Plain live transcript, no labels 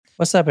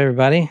What's up,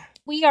 everybody?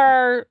 We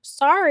are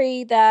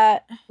sorry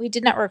that we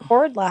did not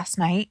record last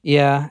night.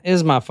 Yeah, it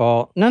was my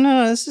fault.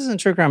 No, this isn't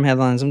True Crime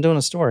Headlines. I'm doing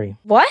a story.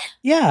 What?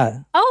 Yeah.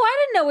 Oh,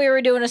 I didn't know we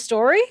were doing a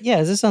story. Yeah,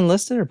 is this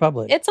unlisted or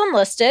public? It's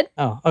unlisted.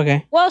 Oh,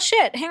 okay. Well,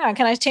 shit. Hang on.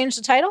 Can I change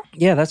the title?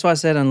 Yeah, that's why I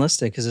said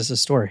unlisted, because it's a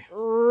story.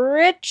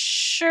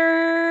 Richard.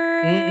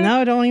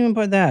 No, don't even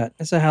put that.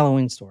 It's a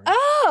Halloween story.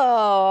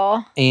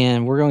 Oh.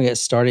 And we're going to get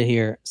started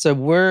here. So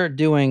we're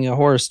doing a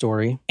horror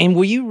story. And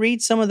will you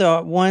read some of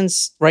the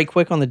ones right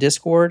quick on the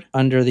Discord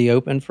under the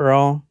open for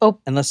all? Oh,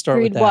 and let's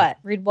start with that. Read what?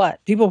 Read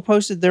what? People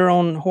posted their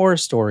own horror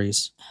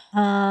stories.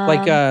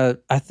 I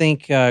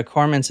think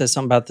Carmen said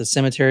something about the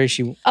cemetery.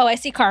 Oh, I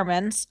see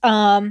Carmen's.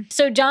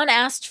 So John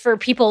asked for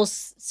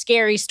people's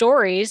scary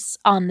stories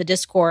on the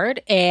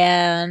Discord,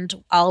 and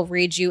I'll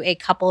read you a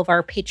couple of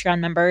our Patreon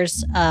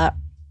members'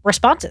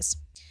 responses.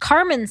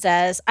 Carmen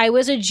says, I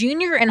was a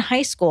junior in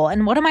high school,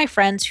 and one of my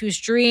friends whose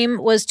dream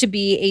was to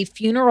be a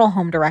funeral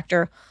home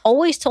director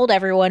always told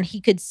everyone he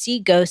could see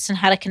ghosts and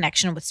had a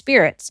connection with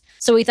spirits.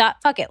 So we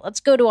thought, fuck it, let's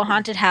go to a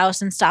haunted house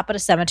and stop at a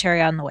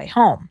cemetery on the way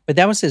home. But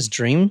that was his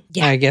dream?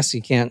 Yeah. I guess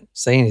you can't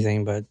say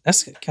anything, but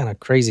that's a kind of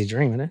crazy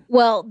dream, isn't it?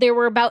 Well, there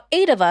were about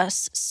 8 of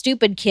us,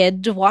 stupid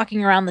kids,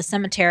 walking around the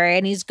cemetery,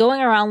 and he's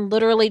going around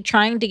literally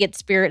trying to get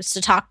spirits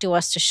to talk to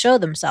us to show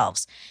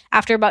themselves.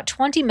 After about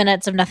 20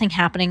 minutes of nothing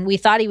happening, we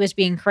thought he was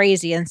being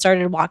crazy and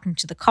started walking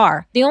to the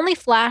car. The only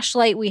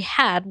flashlight we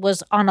had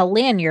was on a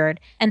lanyard,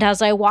 and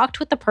as I walked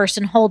with the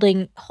person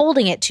holding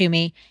it to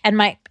me, and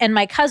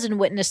my cousin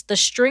witnessed the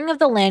string of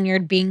the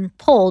lanyard being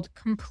pulled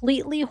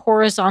completely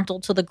horizontal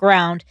to the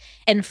ground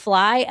and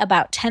fly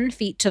about 10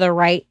 feet to the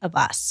right of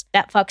us.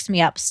 That fucks me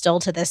up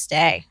still to this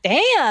day.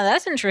 Damn,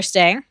 that's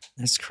interesting.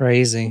 That's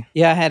crazy.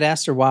 Yeah, I had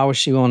asked her why was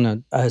she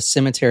on a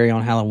cemetery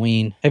on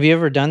Halloween. Have you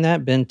ever done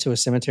that? Been to a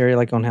cemetery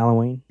like on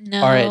Halloween?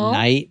 No. Or at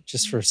night,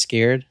 just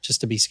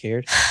to be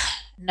scared?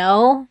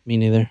 No. Me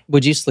neither.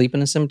 Would you sleep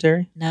in a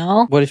cemetery?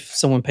 No. What if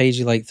someone pays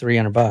you like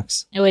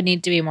 $300? It would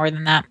need to be more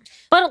than that.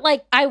 But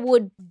like, I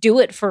would do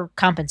it for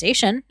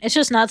compensation. It's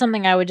just not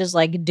something I would just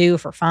like do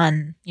for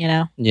fun, you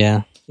know?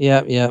 Yeah.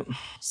 Yep.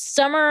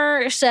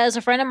 Summer says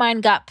a friend of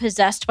mine got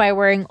possessed by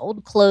wearing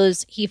old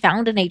clothes he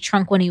found in a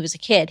trunk when he was a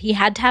kid. He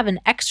had to have an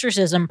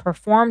exorcism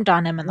performed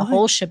on him and the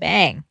whole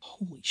shebang.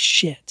 Holy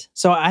shit.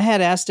 So I had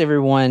asked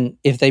everyone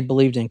if they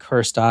believed in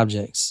cursed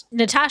objects.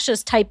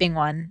 Natasha's typing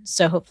one,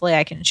 so hopefully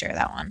I can share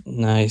that one.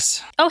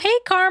 Nice. Oh, hey,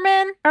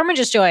 Carmen. Carmen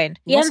just joined.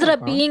 He ended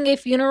up being a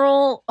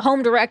funeral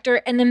home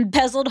director and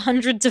embezzled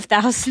hundreds of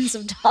thousands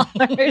of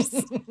dollars.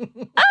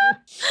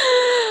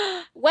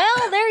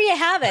 Well, there you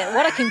have it.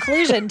 What a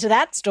conclusion to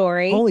that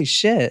story. Holy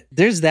shit.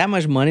 There's that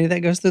much money that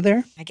goes through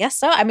there? I guess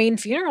so. I mean,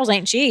 funerals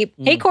ain't cheap.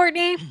 Hey,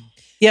 Courtney.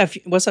 Yeah.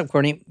 What's up,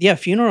 Courtney? Yeah,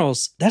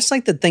 funerals, that's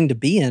like the thing to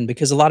be in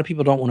because a lot of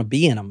people don't want to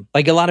be in them.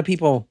 Like a lot of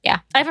people. Yeah.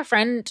 I have a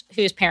friend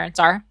whose parents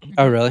are.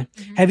 Oh, really?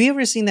 Mm-hmm. Have you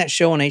ever seen that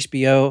show on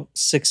HBO,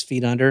 6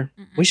 Feet Under?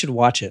 Mm-hmm. We should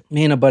watch it.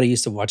 Me and a buddy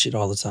used to watch it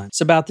all the time.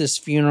 It's about this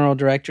funeral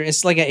director.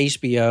 It's like an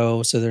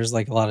HBO, so there's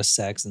like a lot of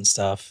sex and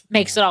stuff.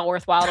 Makes it all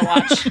worthwhile to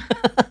watch.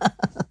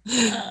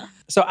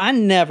 So I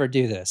never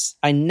do this.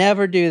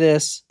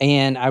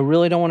 And I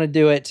really don't want to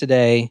do it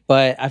today,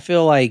 but I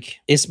feel like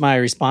it's my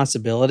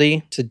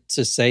responsibility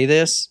to say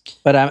this,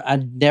 but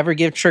I never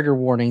give trigger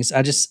warnings.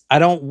 I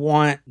don't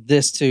want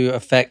this to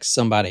affect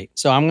somebody.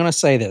 So I'm going to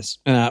say this.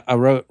 And I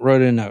wrote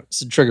a note.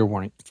 It's a trigger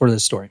warning for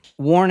this story.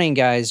 Warning,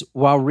 guys,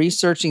 while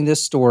researching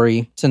this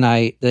story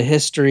tonight, the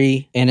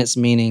history and its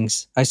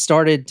meanings, I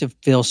started to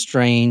feel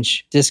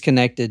strange,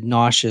 disconnected,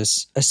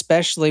 nauseous,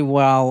 especially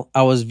while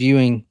I was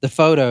viewing the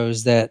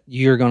photos that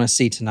you're going to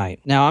see tonight.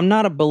 Now, I'm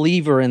not a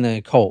believer in the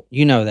occult.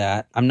 You know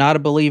that. I'm not a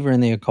believer in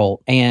the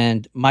occult.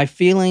 And my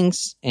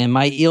feelings and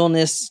my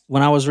illness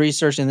when I was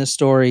researching this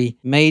story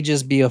may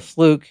just be a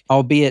fluke,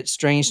 albeit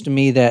strange to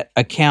me that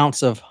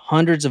accounts of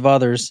hundreds of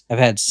others have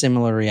had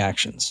similar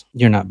reactions.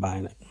 You're not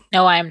buying it.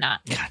 No, I am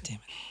not. God damn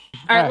it.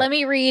 All right, let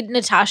me read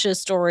Natasha's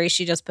story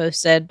she just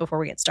posted before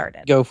we get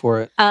started. Go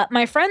for it.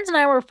 My friends and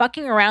I were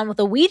fucking around with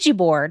a Ouija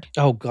board.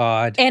 Oh,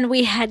 God. And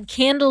we had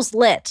candles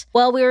lit.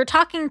 Well, we were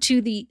talking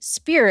to the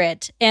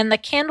spirit, and the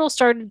candle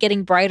started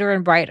getting brighter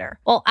and brighter.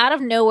 Well, out of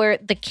nowhere,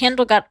 the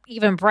candle got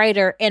even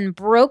brighter and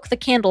broke the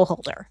candle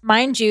holder.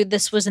 Mind you,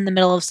 this was in the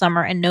middle of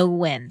summer and no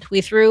wind.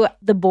 We threw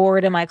the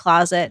board in my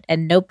closet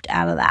and noped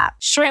out of that.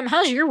 Shrimp,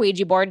 how's your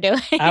Ouija board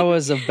doing? I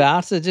was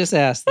about to just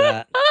ask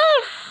that.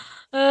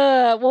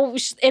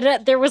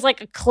 There was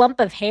like a clump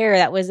of hair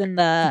that was in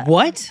the...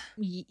 What?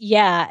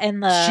 Yeah,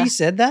 in the... She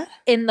said that?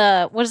 In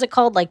the, what is it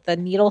called? Like the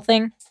needle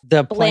thing?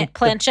 The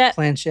planchette?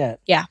 Planchette.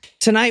 Yeah.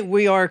 Tonight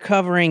we are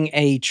covering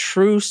a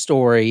true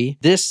story.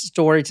 This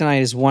story tonight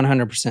is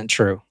 100%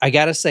 true. I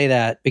got to say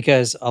that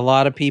because a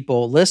lot of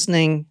people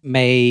listening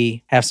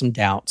may have some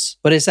doubts.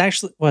 But it's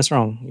actually... What's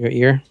wrong? Your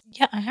ear?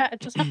 Yeah, I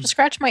just have to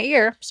scratch my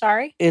ear.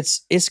 Sorry.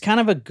 It's kind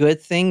of a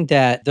good thing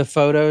that the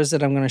photos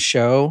that I'm going to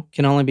show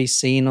can only be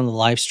seen on the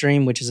live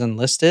stream, which is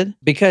unlisted,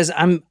 because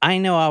I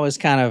know I was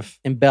kind of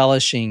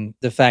embellishing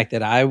the fact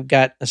that I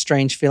got a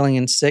strange feeling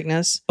in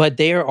sickness, but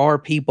there are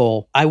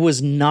people. I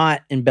was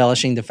not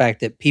embellishing the fact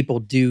that people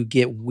do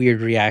get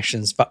weird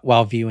reactions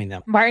while viewing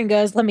them. Martin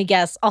goes, let me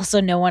guess. Also,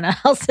 no one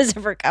else has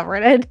ever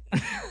covered it.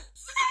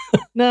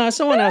 No,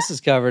 someone else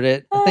has covered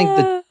it. I think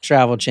the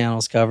Travel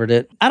Channel's covered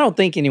it. I don't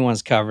think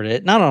anyone's covered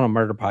it. Not on a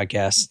murder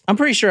podcast. I'm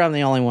pretty sure I'm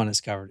the only one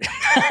that's covered it.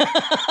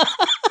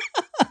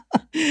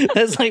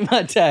 That's like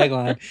my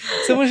tagline.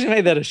 Someone should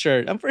make that a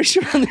shirt. I'm pretty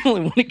sure I'm the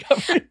only one that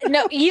covered it.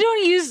 No, you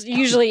don't use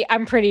usually.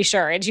 I'm pretty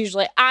sure it's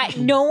usually.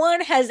 No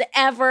one has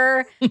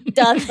ever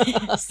done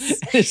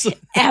this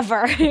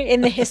ever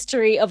in the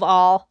history of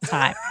all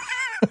time.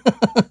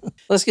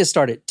 Let's get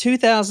started.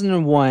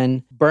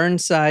 2001,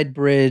 Burnside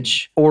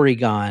Bridge,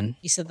 Oregon.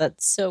 You said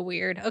that's so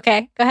weird.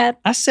 Okay, go ahead.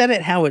 I said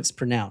it how it's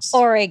pronounced.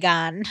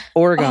 Oregon.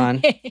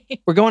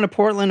 Okay. We're going to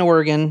Portland,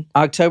 Oregon,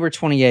 October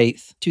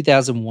 28th,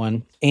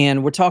 2001.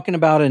 And we're talking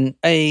about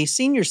a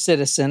senior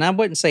citizen. I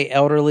wouldn't say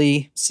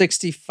elderly,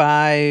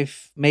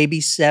 65, maybe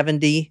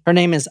 70. Her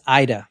name is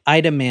Ida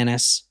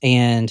Manis,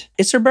 and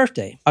it's her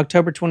birthday.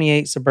 October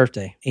 28th is her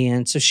birthday.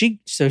 And so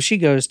she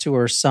goes to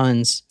her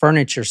son's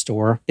furniture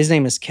store. His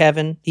name is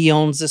Kevin. He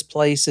owns this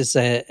place. It's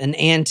an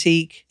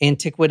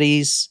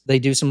antiquities. They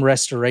do some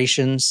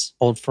restorations,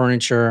 old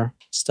furniture,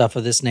 stuff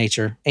of this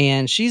nature.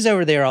 And she's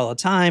over there all the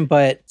time,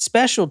 but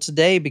special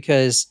today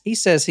because he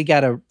says he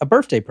got a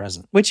birthday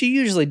present, which he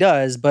usually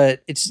does,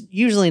 but it's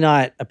usually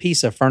not a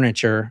piece of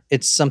furniture.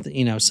 It's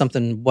something,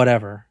 something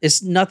whatever.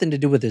 It's nothing to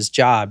do with his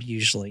job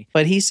usually.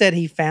 But he said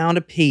he found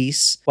a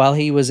piece while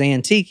he was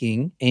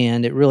antiquing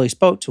and it really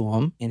spoke to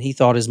him and he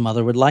thought his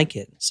mother would like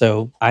it.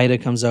 So Ida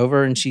comes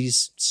over and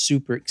she's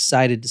super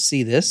excited to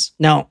see this.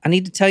 Now, I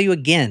need to tell you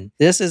again,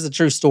 this is a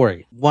true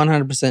story,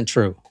 100%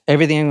 true.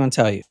 Everything I'm going to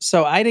tell you.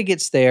 So Ida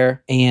gets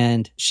there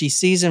and she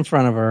sees in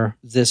front of her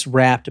this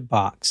wrapped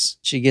box.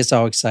 She gets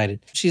all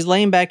excited. She's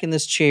laying back in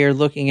this chair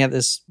looking at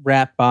this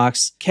wrapped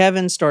box.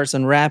 Kevin starts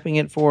unwrapping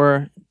it for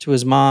her to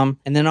his mom.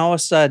 And then all of a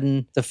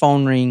sudden the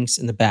phone rings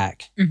in the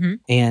back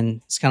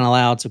and it's kind of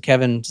loud. So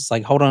Kevin just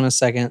like, hold on a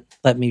second.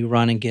 Let me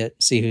run and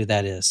see who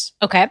that is.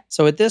 Okay.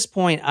 So at this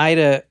point,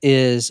 Ida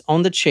is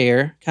on the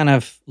chair kind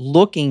of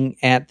looking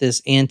at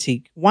this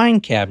antique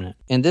wine cabinet.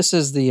 And this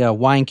is the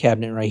wine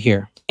cabinet right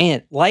here.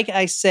 And like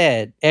I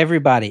said,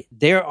 everybody,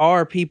 there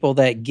are people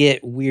that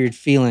get weird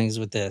feelings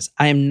with this.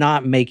 I am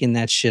not making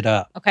that shit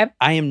up. Okay.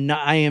 I am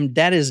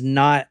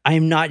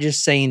not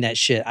just saying that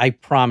shit. I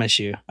promise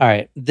you. All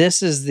right.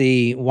 This is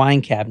the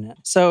wine cabinet.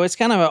 So it's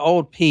kind of an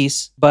old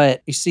piece,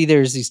 but you see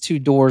there's these two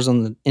doors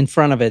in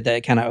front of it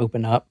that kind of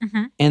open up.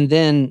 And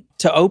then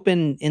to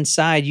open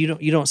inside,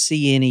 you don't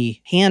see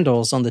any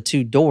handles on the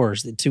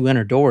two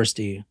inner doors,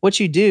 do you? What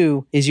you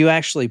do is you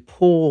actually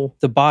pull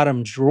the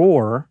bottom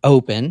drawer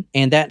open,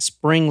 and that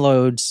spring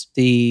loads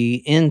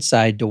the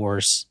inside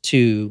doors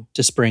to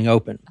spring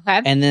open.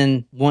 Okay. And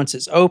then once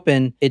it's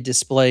open, it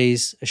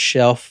displays a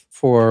shelf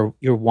for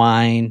your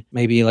wine,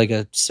 maybe like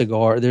a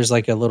cigar. There's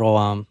like a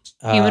little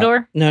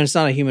humidor? No, it's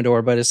not a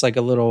humidor, but it's like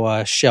a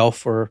little shelf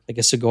for like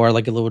a cigar,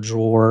 like a little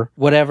drawer,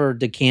 whatever,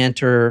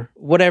 decanter,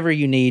 whatever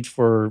you need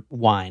for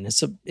wine.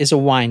 It's a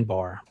wine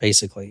bar,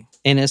 basically.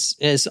 And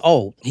it's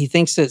old. He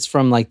thinks it's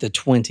from like the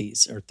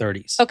 20s or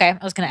 30s. Okay.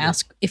 I was going to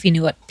ask if you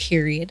knew what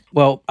period.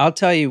 Well, I'll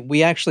tell you,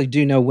 we actually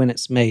do know when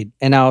it's made.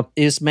 And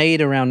it's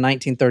made around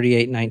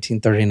 1938,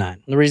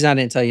 1939. The reason I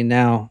didn't tell you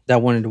now that I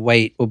wanted to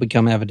wait will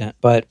become evident.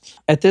 But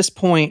at this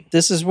point,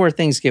 this is where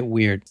things get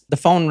weird. The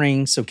phone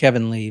rings, so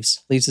Kevin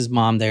leaves his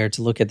mom there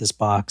to look at this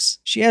box.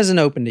 She hasn't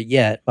opened it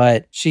yet,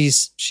 but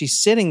she's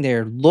sitting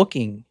there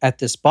looking at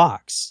this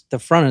box, the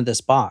front of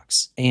this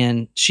box,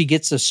 and she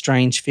gets a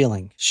strange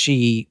feeling.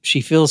 She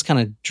feels kind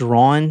of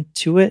drawn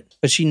to it,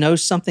 but she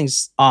knows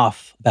something's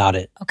off about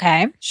it.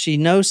 Okay. She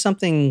knows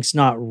something's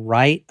not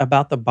right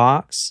about the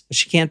box, but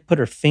she can't put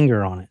her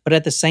finger on it. But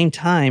at the same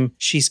time,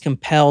 she's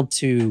compelled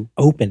to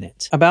open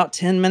it. About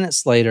 10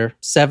 minutes later,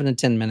 7 to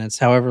 10 minutes,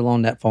 however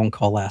long that phone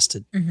call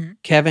lasted,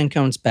 Kevin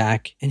comes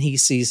back and he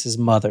sees his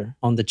mother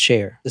on the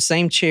chair, the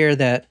same chair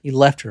that he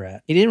left her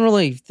at. He didn't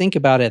really think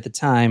about it at the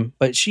time,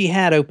 but she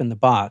had opened the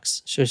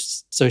box.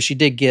 So she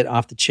did get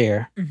off the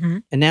chair.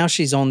 And now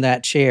she's on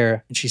that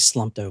chair and she's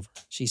slumped over.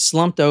 She's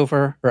slumped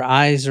over. Her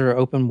eyes are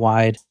open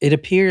wide. It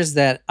appears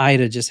that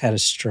Ida just had a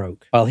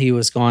stroke while he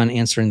was gone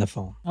answering the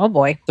phone. Oh,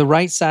 boy. The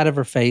right side of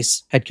her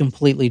face had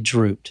completely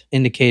drooped,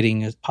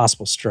 indicating a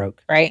possible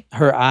stroke. Right.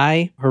 Her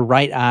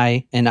right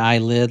eye and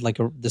eyelid, like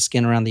the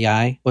skin around the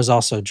eye, was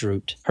also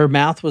drooped. Her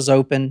mouth was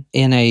open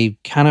in a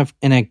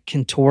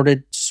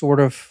contorted sort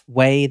of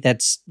way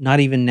that's not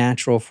even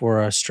natural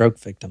for a stroke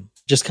victim.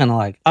 Just kind of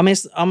like, I mean,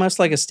 it's almost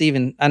like a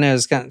Stephen, I know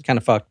it's kind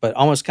of fucked, but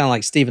almost kind of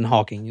like Stephen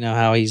Hawking. You know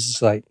how he's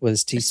just like with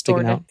his teeth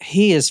sticking out?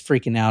 He is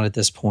freaking out at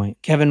this point.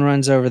 Kevin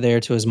runs over there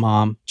to his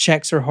mom,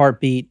 checks her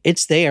heartbeat.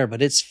 It's there,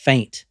 but it's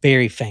faint,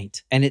 very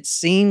faint. And it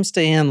seems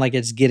to him like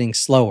it's getting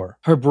slower.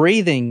 Her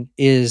breathing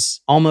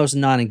is almost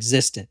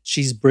non-existent.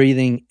 She's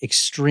breathing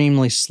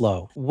extremely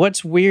slow.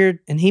 What's weird,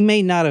 and he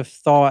may not have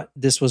thought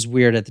this was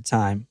weird at the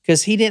time,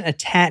 because he didn't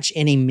attach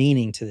any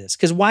meaning to this.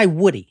 Because why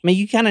would he? I mean,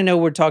 you kind of know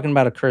we're talking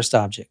about a cursed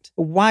object.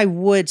 Why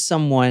would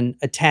someone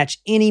attach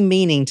any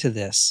meaning to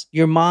this?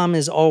 Your mom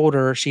is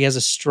older. She has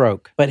a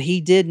stroke. But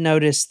he did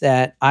notice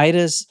that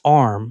Ida's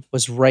arm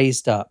was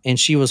raised up and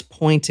she was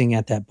pointing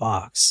at that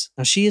box.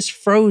 Now she is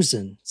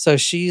frozen. So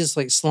she's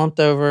like slumped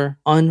over,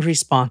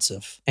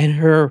 unresponsive. And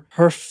her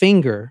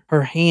finger,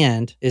 her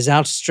hand is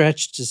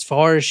outstretched as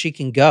far as she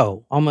can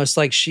go. Almost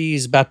like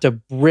she's about to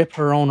rip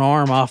her own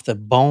arm off the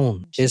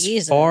bone.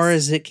 Jesus. As far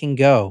as it can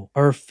go.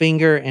 Her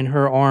finger and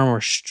her arm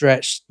are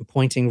stretched and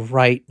pointing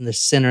right in the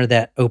center of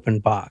that open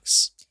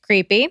box.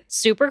 Creepy.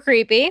 Super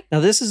creepy. Now,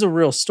 this is a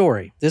real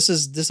story.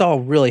 This all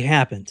really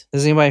happened.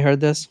 Has anybody heard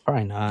this?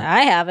 Probably not.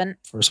 I haven't.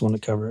 First one to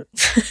cover it.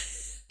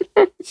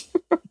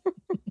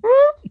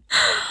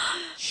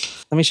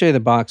 Let me show you the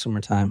box one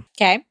more time.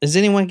 Okay. Is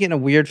anyone getting a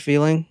weird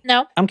feeling?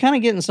 No. I'm kind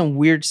of getting some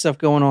weird stuff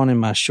going on in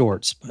my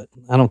shorts, but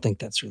I don't think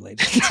that's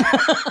related.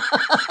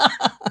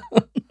 I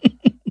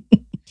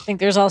think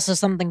there's also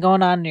something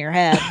going on in your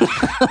head.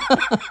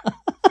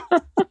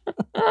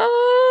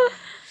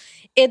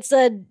 It's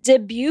a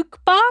Dybbuk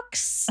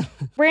box,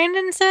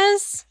 Brandon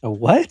says. A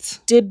what?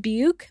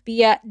 Dybbuk,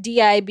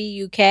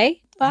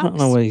 D-I-B-U-K box. I don't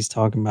know what he's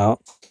talking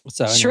about.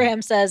 So,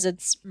 Shram says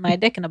it's my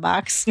dick in a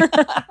box.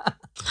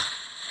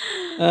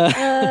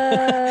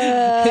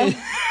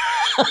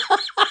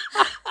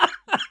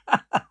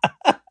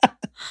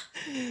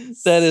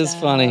 That is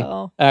funny.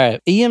 All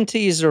right.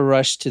 EMTs are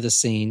rushed to the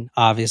scene,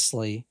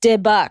 obviously.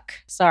 Dybbuk.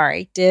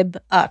 Sorry.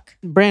 Dybbuk.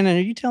 Brandon,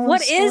 are you telling What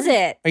the story? is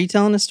it? Are you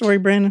telling the story,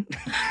 Brandon?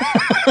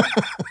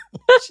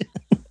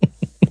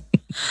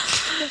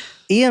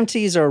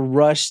 EMTs are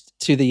rushed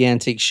to the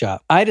antique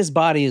shop. Ida's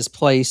body is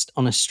placed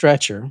on a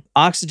stretcher.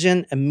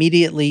 Oxygen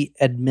immediately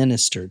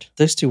administered.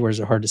 Those two words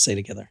are hard to say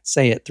together.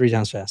 Say it 3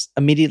 times fast.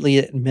 Immediately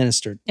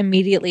administered.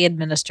 Immediately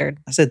administered.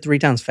 I said 3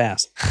 times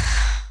fast.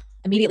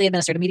 Immediately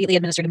administered. Immediately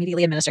administered.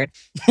 Immediately administered.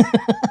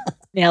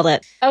 Nailed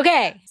it.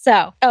 Okay.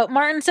 So,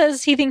 Martin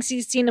says he thinks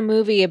he's seen a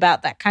movie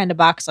about that kind of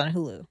box on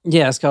Hulu.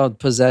 Yeah, it's called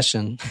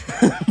Possession.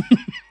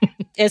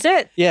 Is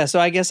it? Yeah, so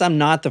I guess I'm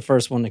not the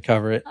first one to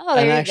cover it. Oh,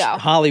 there you go.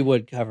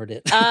 Hollywood covered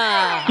it.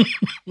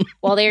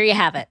 Well, there you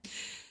have it.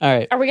 All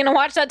right. Are we going to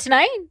watch that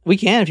tonight? We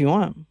can if you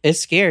want.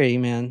 It's scary,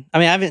 man. I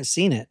mean, I haven't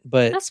seen it,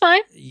 but... That's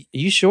fine.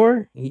 You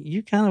sure?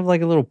 You're kind of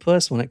like a little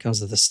puss when it comes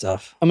to this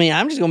stuff. I mean,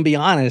 I'm just going to be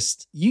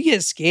honest. You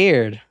get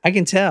scared. I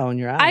can tell in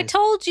your eyes. I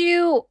told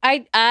you,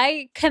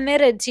 I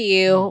committed to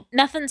you,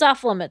 nothing's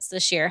off limits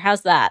this year.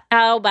 How's that?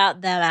 How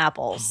about them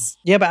apples?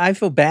 Yeah, but I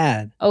feel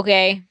bad.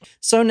 Okay.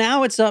 So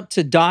now it's up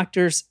to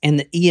doctors and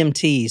the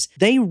EMTs.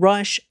 They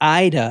rush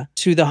Ida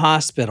to the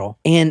hospital,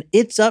 and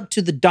it's up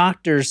to the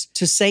doctors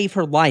to save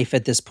her life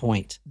at this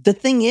point. The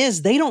thing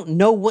is, they don't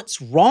know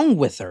what's wrong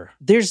with her.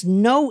 There's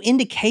no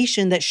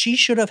indication that she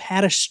should have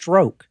had a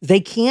stroke. They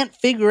can't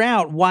figure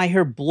out why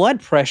her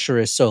blood pressure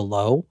is so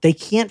low. They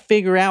can't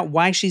figure out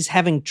why she's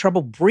having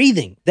trouble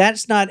breathing.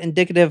 That's not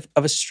indicative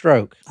of a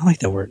stroke. I like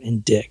that word,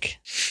 indic.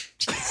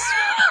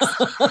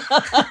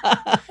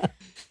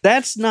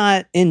 That's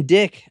not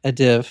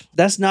indicative.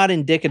 That's not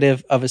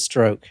indicative of a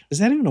stroke. Is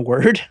that even a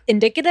word?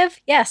 Indicative?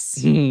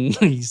 Yes.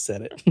 You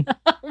said it.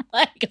 Oh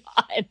my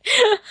God.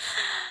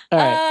 All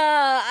right.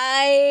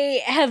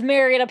 I have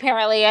married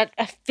apparently a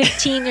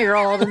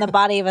 15-year-old in the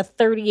body of a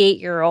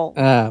 38-year-old.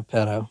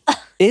 Pedo.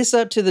 It's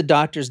up to the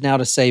doctors now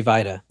to save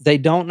Ida. They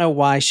don't know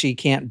why she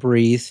can't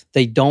breathe.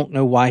 They don't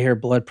know why her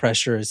blood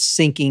pressure is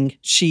sinking.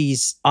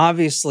 She's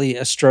obviously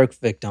a stroke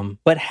victim.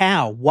 But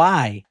how?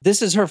 Why?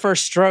 This is her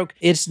first stroke.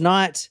 It's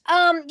not...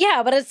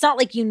 Yeah, but it's not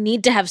like you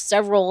need to have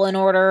several in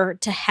order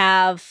to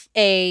have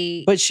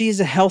a... But she's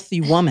a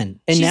healthy woman.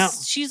 And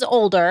she's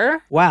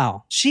older.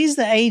 Wow. She's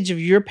the age of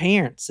your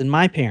parents and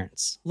my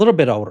parents. A little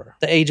bit older.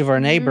 The age of our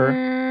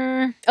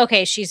neighbor.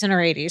 Okay, she's in her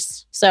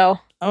 80s. So...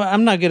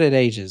 I'm not good at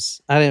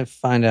ages. I didn't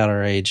find out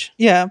her age.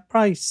 Yeah,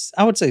 probably,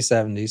 I would say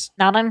 70s.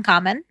 Not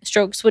uncommon.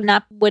 Strokes would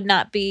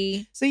not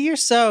be... So you're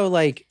so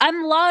like...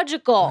 I'm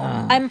logical.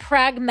 I'm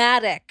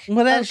pragmatic.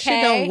 Well, that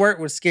shit don't work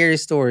with scary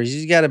stories.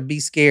 You got to be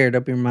scared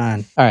up your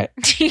mind. All right.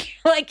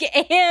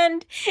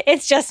 And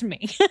it's just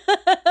me.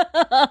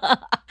 All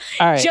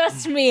right.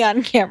 Just me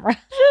on camera.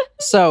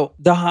 So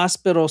the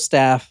hospital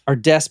staff are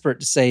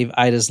desperate to save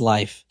Ida's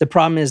life. The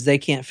problem is they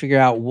can't figure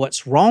out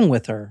what's wrong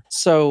with her.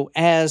 So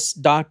as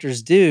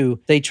doctors do,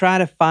 they try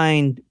to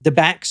find the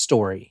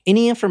backstory.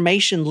 Any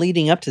information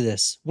leading up to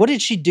this. What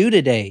did she do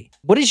today?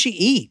 What did she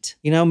eat?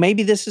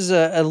 Maybe this is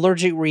an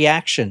allergic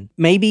reaction.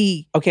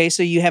 Maybe, okay,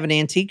 so you have an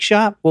antique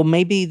shop. Well,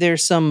 maybe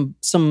there's some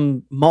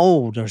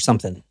mold or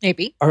something.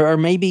 Maybe. Or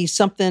maybe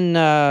something,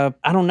 I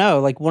don't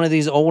know, like one of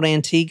these old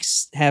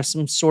antiques have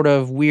some sort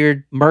of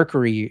weird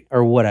mercury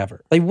or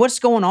whatever. Like, what's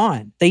going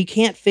on? They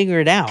can't figure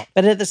it out.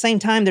 But at the same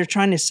time, they're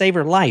trying to save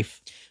her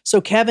life. So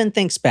Kevin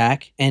thinks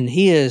back and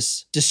he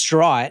is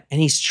distraught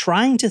and he's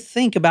trying to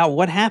think about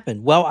what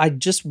happened. Well, I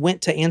just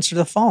went to answer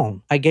the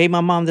phone. I gave my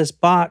mom this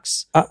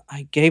box.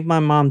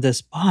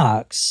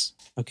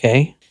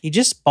 Okay. He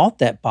just bought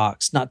that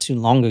box not too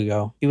long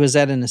ago. He was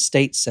at an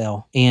estate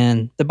sale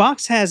and the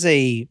box has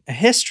a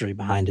history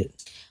behind it.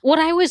 What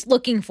I was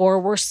looking for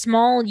were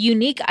small,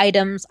 unique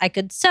items I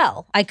could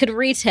sell, I could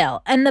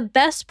retail, and the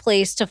best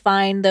place to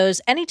find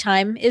those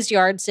anytime is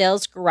yard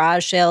sales,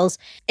 garage sales,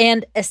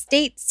 and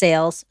estate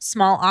sales,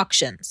 small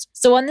auctions.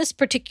 So on this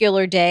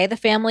particular day, the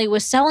family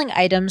was selling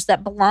items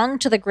that belonged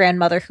to the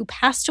grandmother who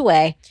passed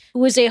away, who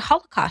was a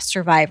Holocaust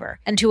survivor,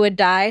 and who had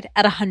died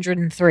at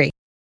 103.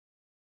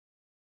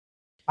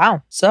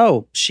 Wow.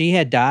 So she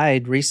had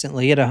died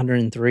recently at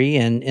 103,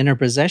 and in her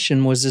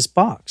possession was this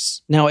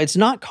box. Now, it's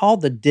not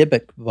called the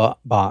Dybbuk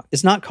box.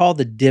 It's not called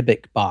the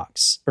Dybbuk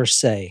box per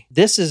se.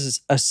 This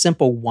is a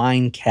simple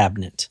wine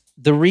cabinet.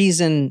 The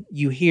reason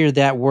you hear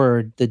that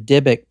word, the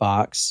Dybbuk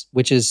box,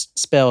 which is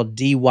spelled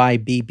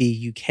Dybbuk,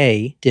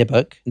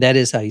 Dybbuk, that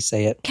is how you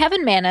say it.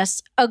 Kevin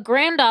Manis, a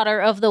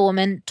granddaughter of the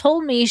woman,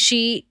 told me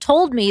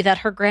that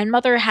her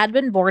grandmother had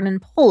been born in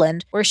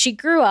Poland, where she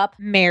grew up,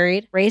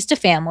 married, raised a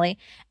family,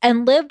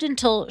 and lived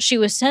until she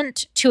was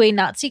sent to a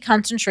Nazi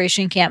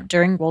concentration camp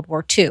during World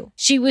War II.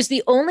 She was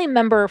the only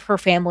member of her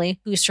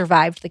family who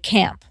survived the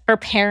camp. Her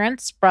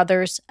parents,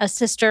 brothers, a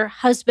sister,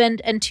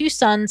 husband, and 2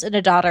 sons and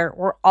a daughter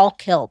were all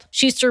killed.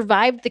 She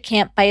survived the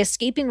camp by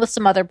escaping with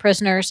some other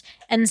prisoners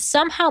and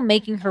somehow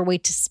making her way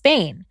to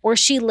Spain, where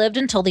she lived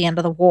until the end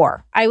of the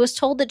war. I was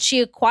told that she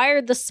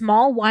acquired the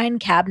small wine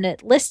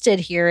cabinet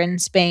listed here in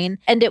Spain,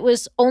 and it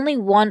was only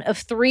one of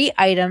 3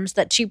 items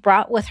that she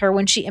brought with her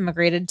when she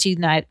immigrated to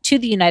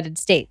the United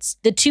States.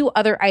 The 2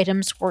 other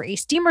items were a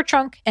steamer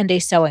trunk and a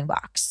sewing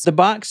box. The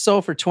box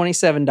sold for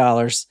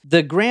 $27.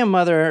 The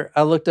grandmother,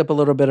 I looked up a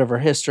little bit of her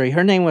history.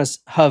 Her name was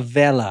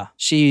Havela.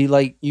 She,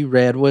 like you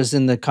read, was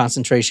in the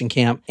concentration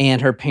camp,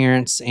 and her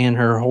parents and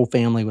her whole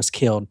family was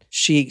killed.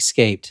 She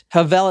escaped.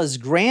 Havela's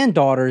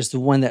granddaughter is the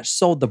one that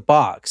sold the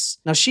box.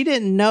 Now, she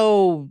didn't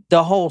know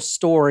the whole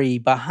story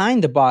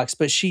behind the box,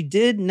 but she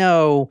did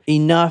know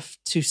enough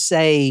to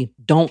say,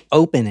 don't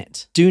open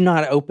it. Do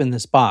not open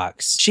this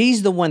box.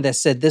 She's the one that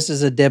said, this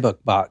is a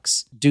Dybbuk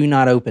box. Do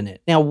not open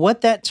it. Now, what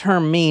that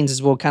term means,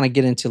 as we'll kind of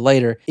get into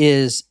later,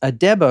 is a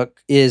Dybbuk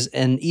is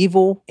an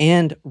evil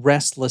and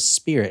restless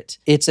spirit.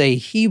 It's a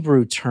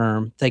Hebrew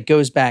term that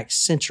goes back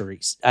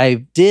centuries.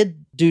 I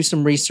did do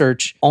some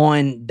research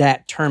on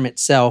that term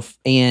itself,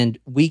 and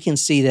we can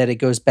see that it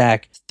goes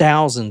back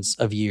thousands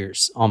of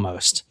years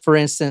almost. For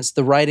instance,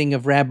 the writing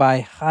of Rabbi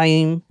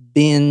Chaim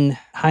ben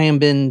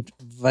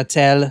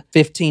Vatel,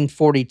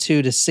 1542 to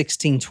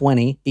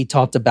 1620. He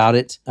talked about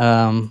it.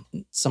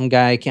 Some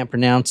guy I can't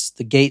pronounce.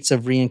 The Gates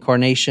of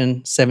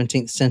Reincarnation,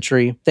 17th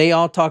century. They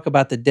all talk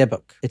about the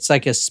Dybbuk. It's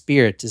like a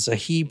spirit. It's a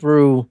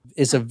Hebrew.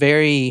 It's a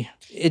very...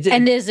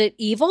 And is it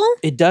evil?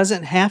 It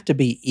doesn't have to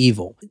be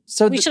evil.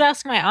 So we should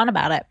ask my aunt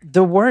about it.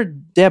 The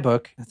word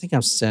Dybbuk, I think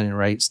I'm saying it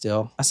right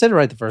still. I said it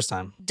right the first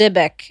time.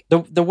 Dybbuk.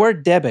 The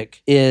word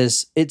Dybbuk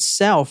is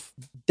itself...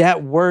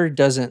 That word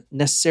doesn't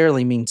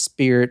necessarily mean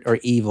spirit or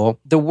evil.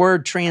 The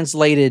word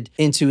translated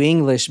into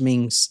English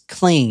means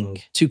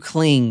cling, to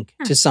cling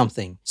to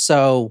something.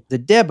 So the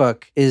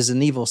Dybbuk is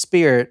an evil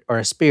spirit or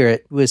a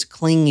spirit who is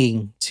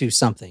clinging to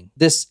something.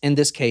 This, in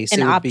this case,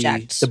 an it would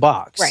object. be the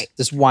box, right?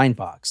 This wine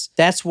box.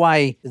 That's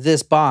why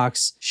this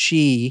box,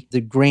 she,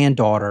 the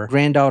granddaughter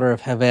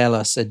of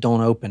Havela, said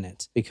don't open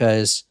it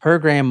because her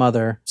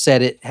grandmother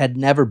said it had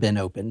never been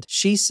opened.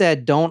 She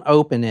said don't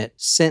open it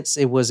since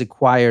it was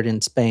acquired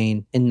in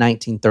Spain in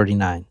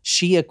 1939.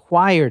 She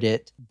acquired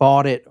it,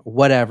 bought it,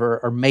 whatever,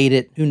 or made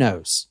it. Who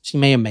knows? She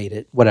may have made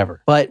it,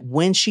 whatever. But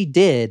when she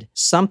did,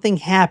 something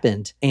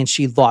happened and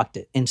she locked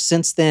it. And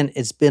since then,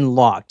 it's been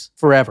locked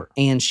forever.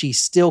 And she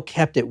still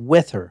kept it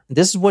with her.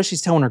 This is what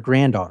she's telling her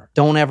granddaughter.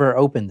 Don't ever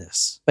open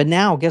this. But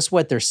now, guess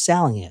what? They're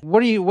selling it.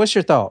 What's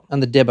your thought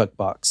on the Dybbuk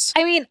box?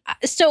 I mean,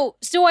 so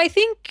I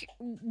think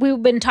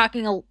we've been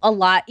talking a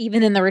lot,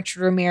 even in the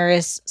Richard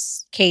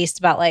Ramirez case,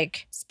 about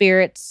like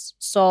spirits,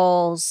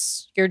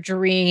 souls, your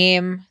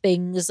dream,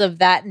 things of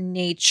that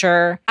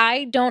nature.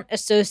 I don't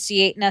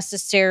associate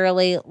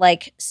necessarily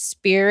like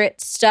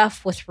spirit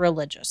stuff with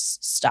religious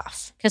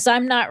stuff because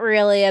I'm not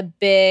really a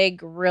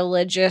big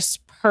religious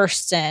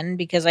person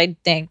because I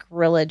think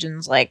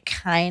religion's like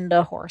kind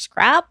of horse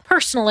crap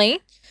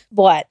personally.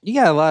 What? You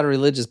got a lot of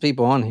religious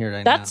people on here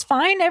right now. That's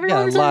fine.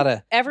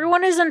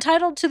 Everyone is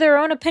entitled to their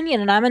own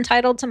opinion, and I'm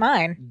entitled to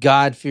mine.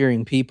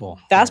 God-fearing people.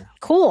 That's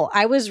cool.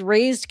 I was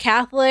raised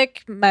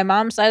Catholic. My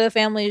mom's side of the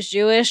family is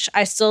Jewish.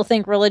 I still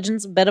think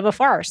religion's a bit of a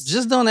farce.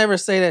 Just don't ever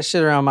say that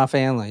shit around my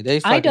family. They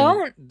fucking, I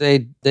don't.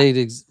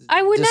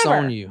 I would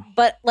disown never. you.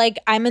 But like,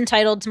 I'm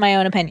entitled to my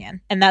own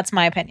opinion, and that's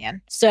my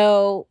opinion.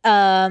 So,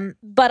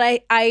 but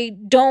I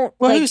don't.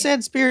 Well, like, who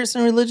said spirits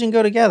and religion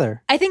go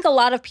together? I think a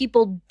lot of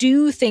people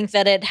do think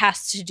that it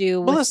has to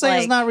do with. Well, let's say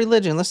it's not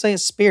religion. Let's say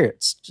it's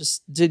spirits.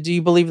 Just do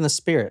you believe in the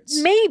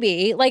spirits?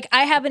 Maybe. Like,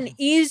 I have an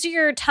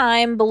easier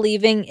time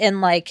believing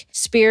in like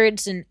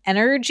spirits and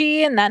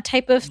energy and that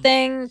type of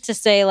thing to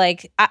say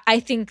like I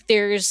think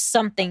there's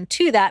something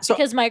to that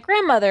because my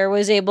grandmother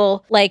was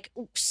able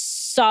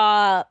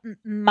saw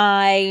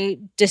my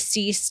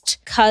deceased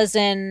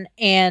cousin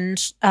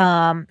and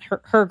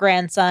her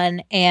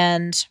grandson,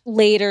 and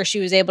later she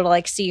was able to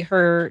like see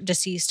her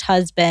deceased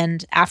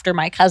husband after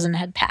my cousin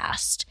had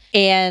passed.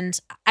 And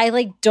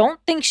I don't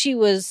think she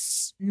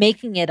was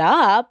making it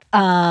up.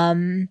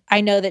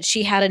 I know that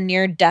she had a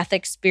near-death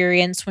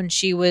experience when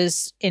she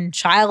was in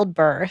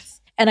childbirth.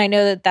 And I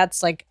know that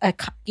that's like,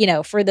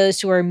 for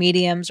those who are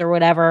mediums or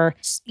whatever,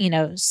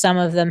 some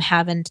of them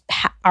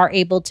are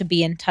able to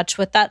be in touch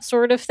with that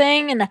sort of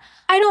thing. And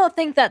I don't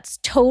think that's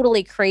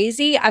totally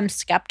crazy. I'm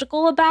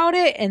skeptical about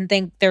it and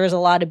think there's a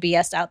lot of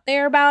BS out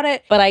there about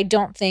it. But I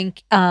don't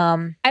think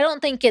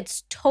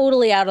it's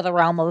totally out of the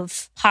realm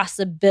of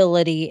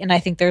possibility. And I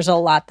think there's a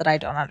lot that I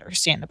don't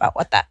understand about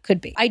what that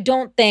could be. I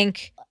don't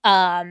think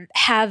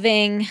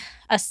having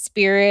a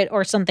spirit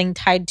or something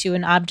tied to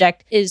an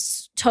object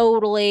is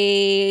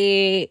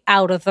totally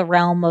out of the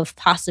realm of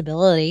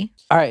possibility.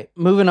 All right,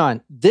 moving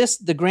on.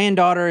 The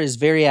granddaughter is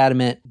very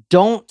adamant.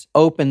 Don't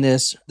open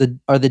this,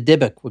 or the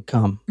Dybbuk would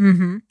come.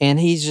 Mm-hmm. And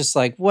he's just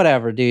like,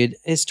 whatever, dude.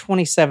 It's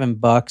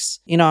 $27.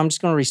 I'm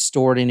just going to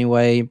restore it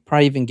anyway.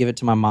 Probably even give it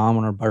to my mom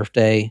on her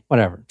birthday.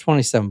 Whatever,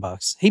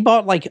 $27. He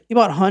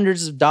bought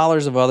hundreds of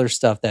dollars of other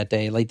stuff that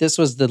day. Like, this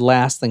was the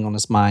last thing on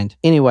his mind.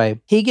 Anyway,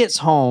 he gets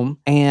home,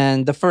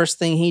 and the first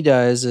thing he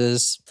does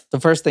is the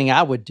first thing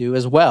I would do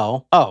as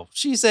well. Oh,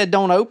 she said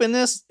don't open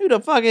this? Who the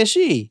fuck is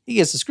she? He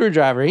gets a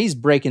screwdriver. He's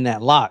breaking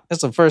that lock.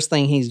 That's the first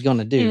thing he's going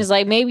to do. He was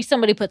like, maybe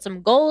somebody put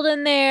some gold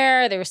in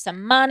there. There was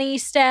some money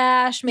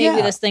stashed.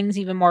 Maybe this thing's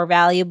even more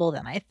valuable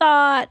than I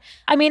thought.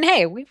 I mean,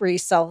 hey, we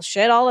resell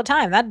shit all the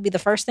time. That'd be the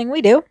first thing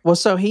we do. Well,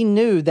 so he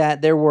knew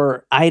that there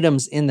were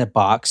items in the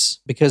box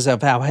because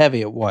of how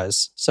heavy it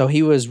was. So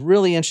he was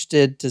really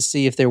interested to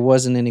see if there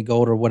wasn't any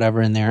gold or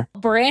whatever in there.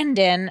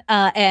 Brandon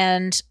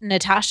and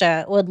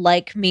Natasha would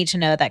like me to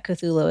know that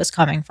Cthulhu is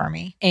coming for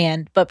me.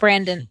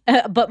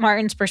 But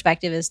Martin's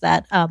perspective is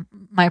that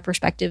my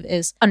perspective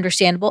is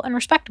understandable and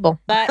respectable.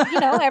 But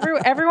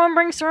everyone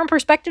brings their own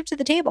perspective to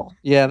the table.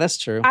 Yeah, that's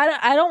true.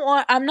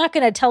 I'm not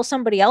going to tell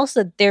somebody else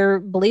that their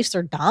beliefs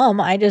are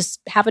dumb. I just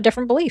have a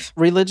different belief.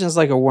 Religion's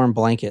like a warm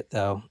blanket,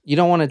 though. You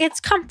don't want to. It's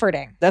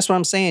comforting. That's what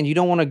I'm saying. You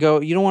don't want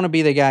to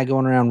be the guy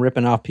going around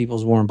ripping off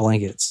people's warm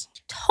blankets.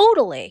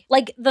 Totally.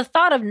 Like, the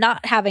thought of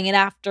not having an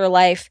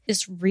afterlife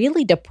is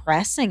really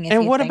depressing.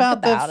 And what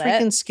about the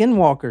freaking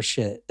skinwalker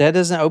shit? That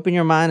doesn't open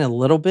your mind a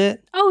little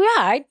bit? Oh,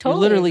 yeah, I totally You're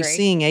literally agree.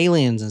 seeing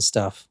aliens and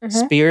stuff,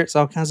 spirits,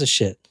 all kinds of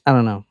shit. I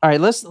don't know. All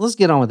right, let's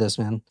get on with this,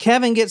 man.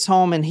 Kevin gets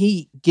home and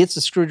he gets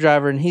a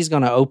screwdriver and he's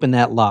going to open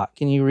that lock.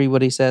 Can you read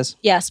what he says?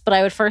 Yes, but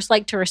I would first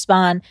like to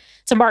respond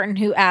to Martin,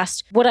 who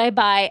asked, would I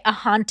buy a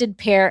haunted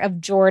pair of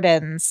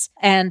Jordans?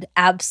 And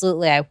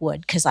absolutely I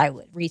would, because I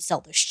would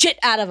resell the shit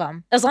out of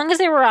them, as long as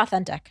they were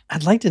authentic.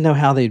 I'd like to know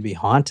how they'd be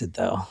haunted,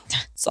 though.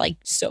 It's like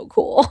so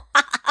cool.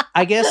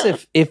 I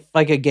guess if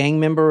like a gang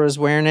member was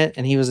wearing it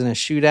and he was in a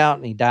shootout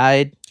and he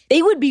died,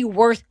 they would be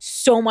worth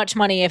so much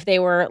money if they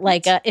were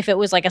like if it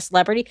was like a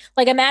celebrity.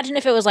 Like, imagine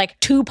if it was like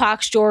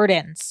Tupac's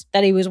Jordans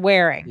that he was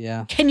wearing.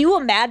 Yeah. Can you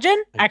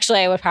imagine? Actually,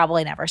 I would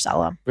probably never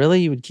sell them.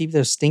 Really? You would keep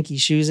those stinky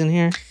shoes in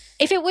here?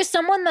 If it was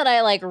someone that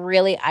I like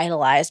really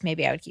idolized,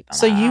 maybe I would keep them.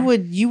 So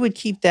you would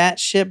keep that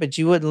shit, but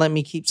you wouldn't let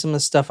me keep some of the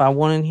stuff I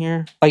want in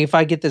here? Like, if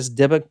I get this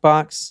Dybbuk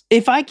box?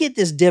 If I get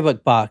this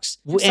Dybbuk box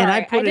and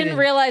I didn't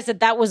realize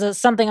that was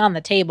something on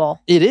the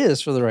table. It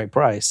is for the right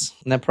price.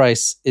 And that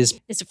price is...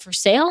 Is it for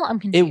sale? I'm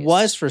confused. It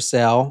was for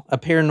sale. A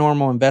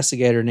paranormal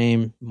investigator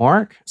named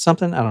Mark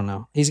something. I don't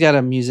know. He's got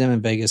a museum in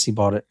Vegas. He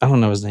bought it. I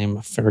don't know his name.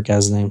 I forgot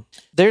his name.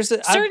 There's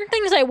certain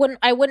things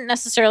I wouldn't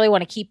necessarily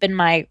want to keep in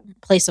my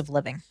place of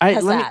living.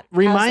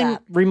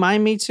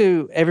 Remind me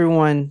to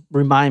everyone.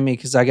 Remind me,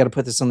 because I got to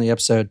put this on the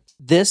episode.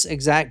 This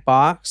exact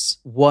box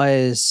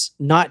was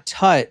not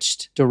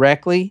touched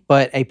directly,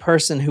 but a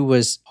person who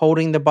was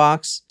holding the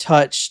box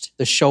touched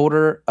the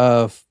shoulder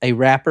of a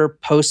rapper,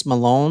 Post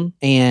Malone,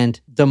 and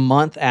the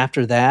month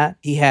after that,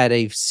 he had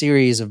a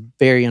series of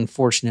very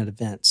unfortunate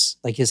events.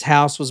 Like, his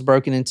house was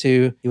broken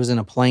into. He was in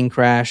a plane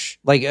crash.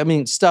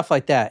 Stuff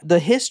like that. The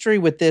history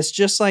with this,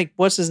 just like,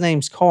 what's his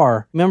name's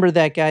car? Remember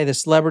that guy, the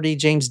celebrity,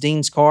 James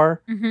Dean's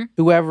car? Mm-hmm.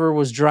 Whoever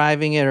was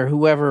driving it or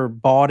whoever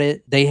bought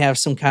it, they have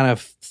some kind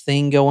of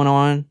thing going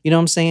on. You know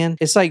what I'm saying?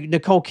 It's like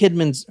Nicole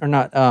Kidman's, or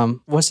not,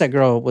 what's that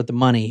girl with the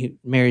money who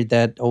married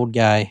that old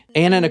guy?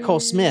 Anna Nicole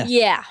Smith.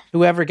 Yeah.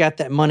 Whoever got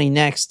that money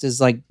next is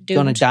like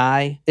going to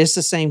die. It's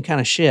the same kind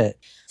of shit.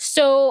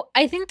 So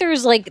I think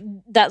there's like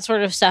that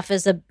sort of stuff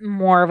is a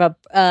more of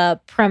a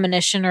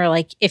premonition, or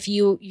like if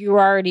you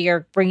already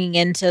are bringing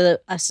into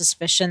a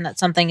suspicion that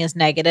something is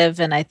negative,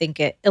 and I think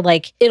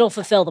it'll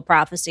fulfill the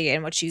prophecy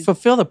in which you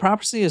fulfill the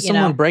prophecy of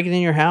someone breaking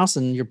in your house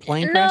and your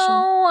plane crashing.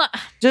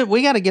 No,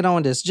 we got to get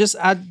on this.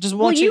 I just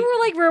want you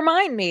were like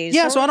remind me.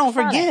 Yeah, so I don't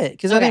forget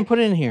because I didn't put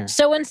it in here.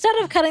 So instead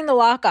of cutting the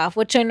lock off,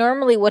 which I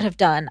normally would have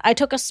done, I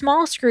took a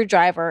small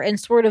screwdriver and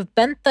sort of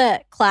bent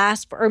the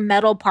clasp or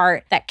metal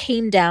part that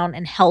came down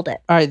and held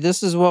it. All right,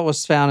 this is what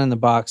was found in the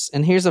box,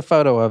 and here's a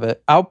photo of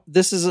it.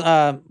 This is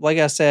like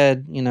I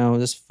said,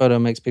 this photo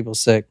makes people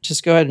sick.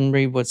 Just go ahead and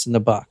read what's in the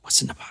box.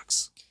 What's in the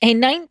box? A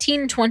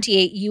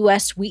 1928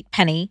 U.S. wheat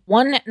penny,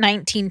 one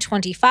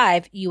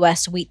 1925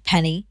 U.S. wheat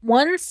penny,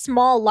 one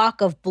small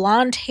lock of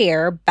blonde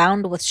hair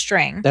bound with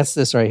string. That's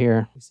this right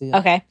here. You see it?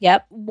 Okay,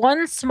 yep.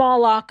 One small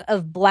lock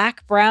of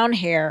black-brown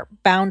hair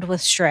bound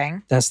with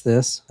string. That's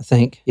this, I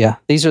think. Yeah.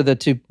 These are the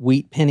 2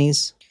 wheat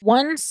pennies.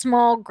 One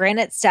small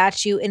granite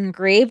statue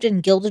engraved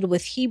and gilded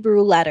with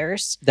Hebrew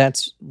letters.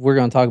 We're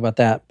going to talk about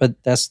that, but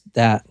that's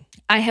that.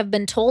 I have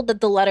been told that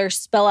the letters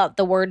spell out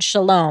the word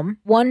shalom.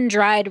 One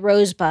dried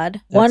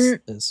rosebud.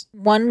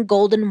 One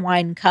golden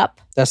wine cup.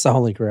 That's the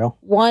Holy Grail.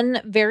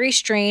 One very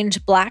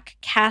strange black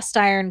cast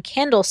iron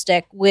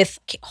candlestick with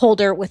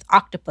holder with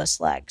octopus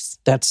legs.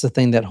 That's the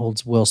thing that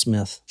holds Will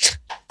Smith.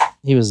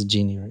 He was a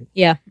genie, right?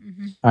 Yeah.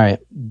 Mm-hmm. All right.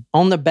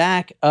 On the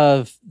back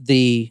of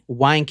the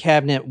wine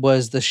cabinet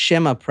was the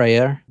Shema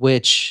prayer,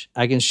 which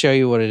I can show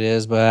you what it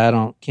is, but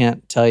I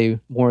can't tell you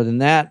more than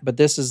that. But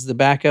this is the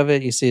back of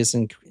it. You see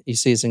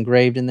it's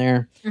engraved in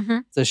there. Mm-hmm.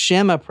 The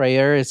Shema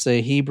prayer, it's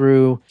a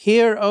Hebrew.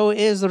 Hear, O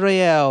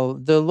Israel,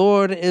 the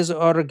Lord is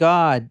our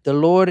God. The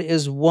Lord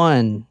is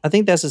one. I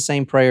think that's the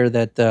same prayer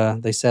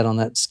that they said on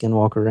that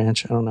Skinwalker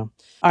Ranch. I don't know.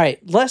 All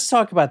right, let's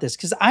talk about this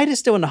because Ida's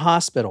still in the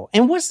hospital.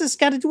 And what's this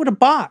got to do with a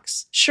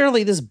box?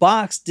 Surely this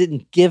box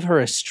didn't give her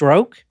a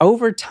stroke.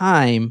 Over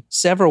time,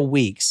 several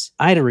weeks,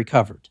 Ida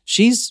recovered.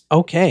 She's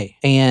okay.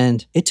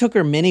 And it took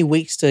her many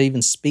weeks to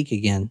even speak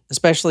again,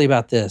 especially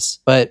about this.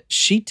 But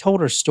she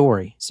told her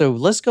story. So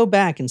let's go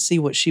back and see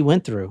what she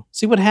went through.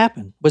 See what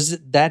happened. Was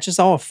that just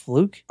all a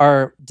fluke?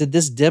 Or did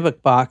this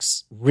Dybbuk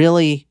box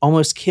really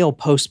almost kill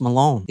Post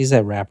Malone? He's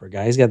that rapper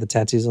guy. He's got the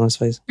tattoos on his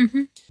face.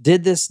 Mm-hmm.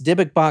 Did this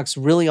Dybbuk box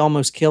really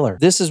almost kill her?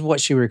 This is what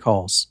she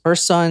recalls. Her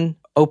son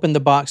opened the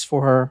box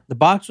for her. The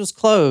box was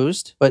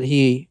closed, but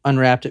he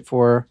unwrapped it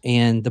for her,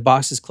 and the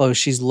box is closed.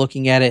 She's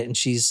looking at it, and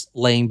she's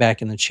laying back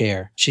in the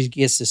chair. She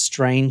gets this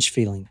strange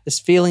feeling,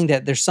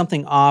 that there's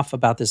something off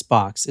about this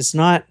box. It's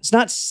not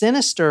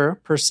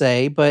sinister per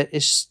se, but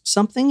it's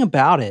something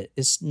about it.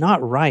 It's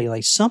not right.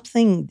 Like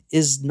something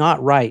is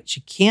not right.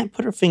 She can't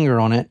put her finger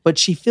on it, but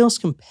she feels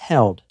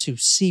compelled to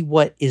see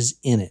what is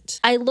in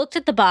it. I looked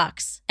at the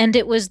box, and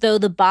it was though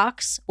the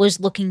box was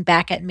looking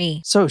back at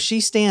me. So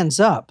she stands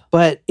up,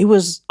 but it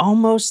was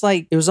almost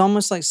like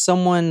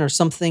someone or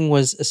something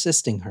was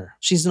assisting her.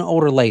 She's an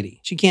older lady.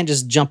 She can't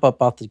just jump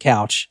up off the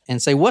couch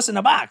and say, "What's in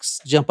the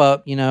box?" Jump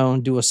up,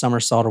 and do a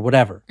somersault or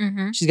whatever.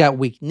 Mm-hmm. She's got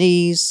weak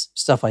knees,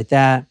 stuff like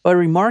that. But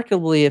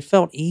remarkably, it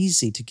felt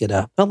easy to get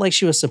up. Felt like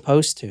she was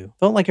supposed to.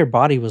 Felt like her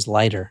body was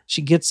lighter.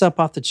 She gets up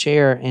off the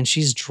chair and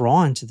she's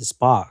drawn to this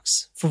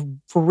box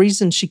for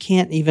reasons she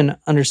can't even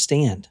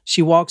understand.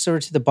 She walks over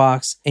to the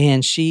box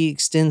and she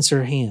extends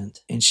her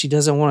hand, and she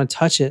doesn't want to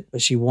touch it,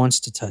 but she wants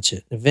to touch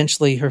it.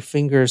 Eventually, her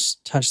fingers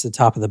touch the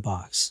top of the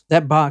box.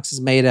 That box is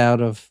made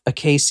out of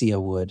acacia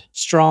wood.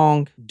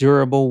 Strong,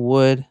 durable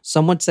wood.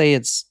 Some would say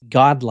it's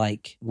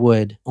godlike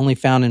wood, only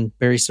found in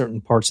very certain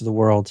parts of the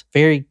world.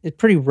 It's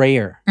pretty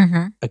rare.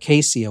 Mm-hmm.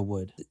 Acacia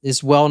wood.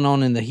 It's well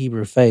known in the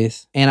Hebrew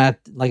faith. And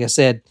like I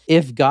said,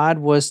 if God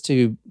was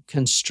to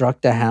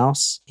construct a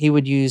house, he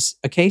would use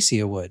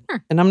acacia wood.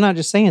 And I'm not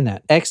just saying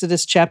that.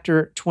 Exodus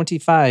chapter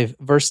 25,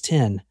 verse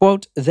 10.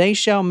 Quote, "They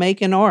shall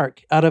make an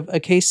ark out of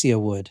acacia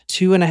wood,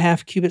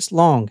 2.5 cubits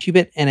long,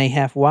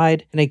 1.5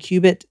 wide, and 1.5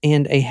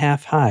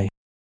 cubits high."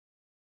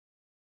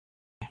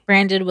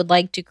 Brandon would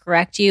like to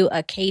correct you.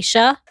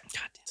 Acacia.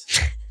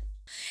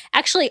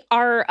 Actually,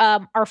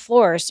 our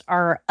floors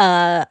are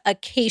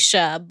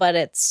acacia, but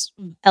it's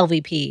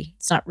LVP.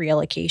 It's not real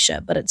acacia,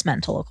 but it's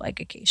meant to look like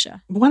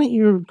acacia. Why didn't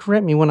you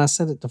correct me when I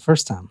said it the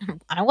first time?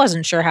 I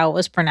wasn't sure how it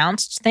was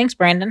pronounced. Thanks,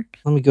 Brandon.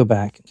 Let me go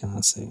back.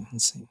 Let's see.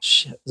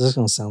 Shit, this is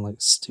going to sound like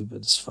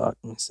stupid as fuck.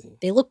 Let me see.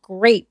 They look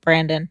great,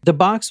 Brandon. The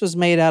box was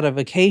made out of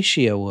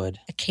acacia wood.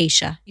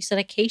 Acacia. You said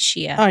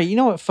acacia. All right, you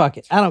know what? Fuck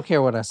it. I don't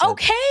care what I said.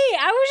 Okay,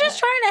 I was just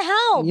trying to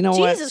help. You know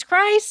what? Jesus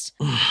Christ.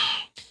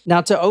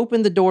 Now, to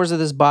open the doors of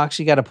this box,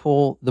 you got to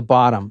pull the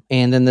bottom,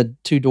 and then the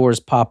 2 doors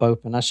pop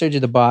open. I showed you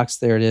the box.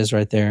 There it is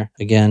right there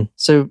again.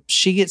 So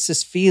she gets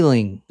this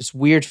feeling, this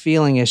weird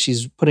feeling as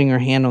she's putting her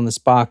hand on this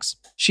box.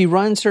 She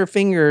runs her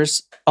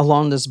fingers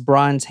along this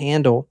bronze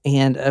handle,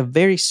 and a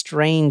very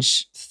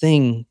strange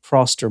thing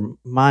crossed her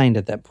mind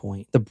at that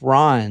point. The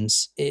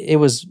bronze, it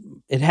was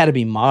it had to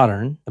be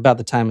modern, about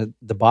the time of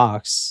the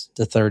box,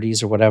 the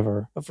 30s or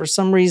whatever. But for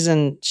some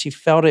reason, she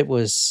felt it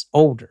was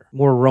older,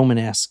 more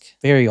Romanesque,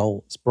 very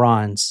old. It's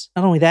bronze.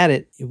 Not only that,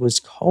 it was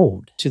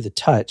cold to the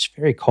touch,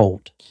 very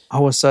cold.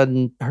 All of a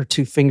sudden, her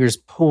two fingers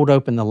pulled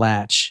open the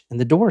latch and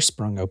the door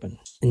sprung open.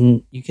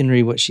 And you can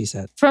read what she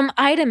said. From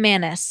Ida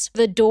Manis,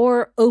 the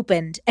door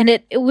opened and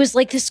it was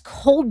like this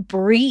cold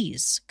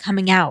breeze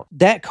coming out.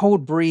 That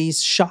cold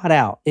breeze shot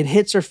out. It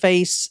hits her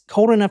face,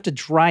 cold enough to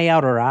dry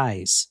out her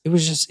eyes. It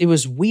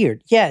was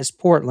weird. Yeah, it's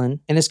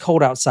Portland and it's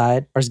cold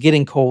outside, or it's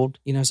getting cold.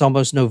 You know, it's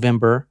almost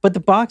November. But the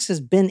box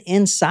has been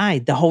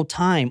inside the whole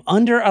time,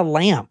 under a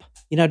lamp,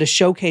 you know, to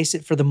showcase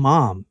it for the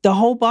mom. The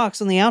whole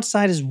box on the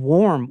outside is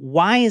warm.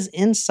 Why is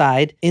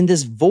inside in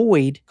this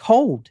void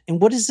cold?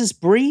 And what is this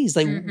breeze?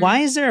 Like, why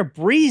is there a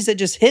breeze that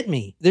just hit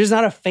me? There's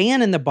not a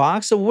fan in the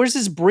box, so where's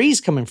this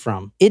breeze coming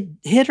from? It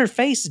hit her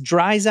face,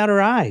 dries out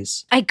her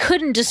eyes. I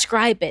couldn't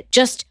describe it.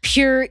 Just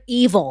pure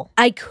evil.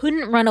 I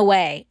couldn't run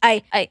away.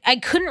 I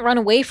couldn't run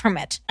away from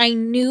it. I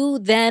knew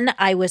then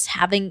I was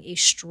having a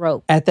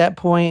stroke. At that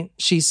point,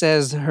 she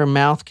says her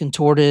mouth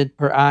contorted,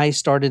 her eyes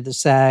started to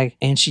sag,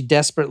 and she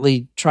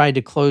desperately tried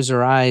to close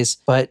her eyes,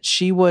 but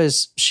she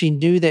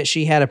knew that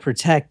she had to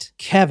protect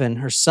Kevin,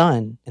 her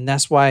son, and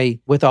that's why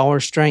with all her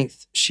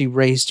strength she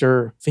raised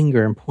her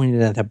finger and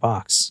pointed at that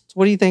box. So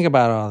what do you think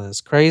about all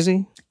this?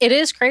 Crazy? It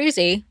is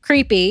crazy,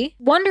 creepy.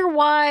 Wonder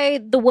why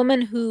the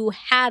woman who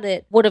had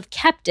it would have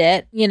kept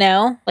it, you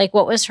know? Like,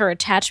 what was her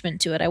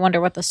attachment to it? I wonder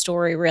what the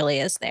story really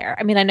is there.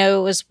 I mean, I know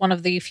it was one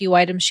of the few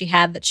items she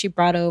had that she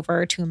brought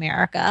over to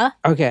America.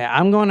 Okay,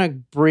 I'm going to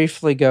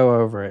briefly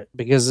go over it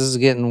because this is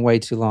getting way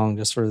too long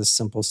just for this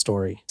simple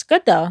story. It's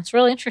good, though. It's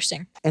really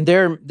interesting. And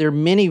there are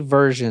many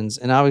versions,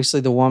 and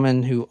obviously the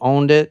woman who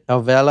owned it,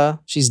 Elvela,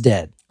 she's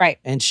dead. Right.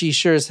 And she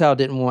sure as hell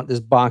didn't want this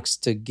box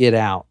to get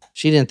out.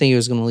 She didn't think it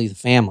was going to leave the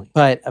family.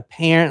 But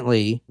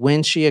apparently,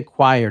 when she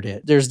acquired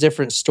it, there's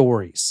different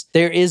stories.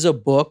 There is a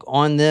book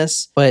on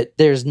this, but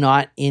there's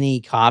not any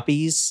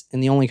copies.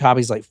 And the only copy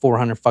is like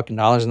 $400 fucking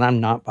dollars. And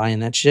I'm not buying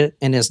that shit.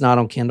 And it's not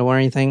on Kindle or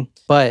anything.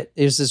 But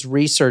there's this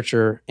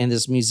researcher and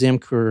this museum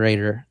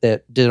curator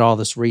that did all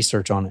this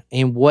research on it.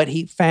 And what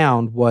he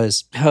found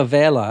was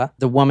Havela,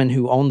 the woman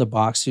who owned the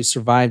box, who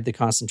survived the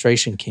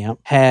concentration camp,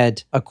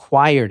 had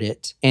acquired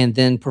it and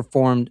then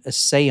performed a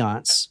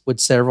seance with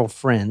several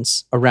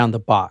friends around the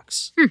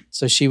box.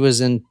 So she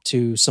was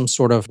into some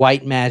sort of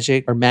white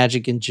magic or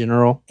magic in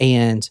general.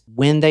 And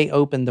when they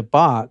opened the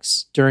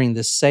box during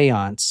the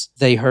seance,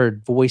 they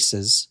heard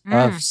voices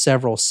of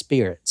several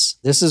spirits.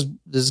 This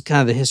is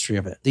kind of the history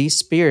of it. These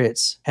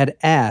spirits had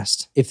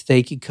asked if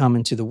they could come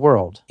into the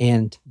world,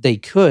 and they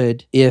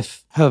could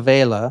if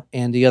Havela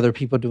and the other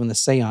people doing the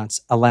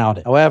seance allowed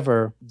it.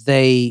 However,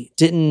 they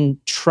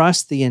didn't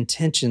trust the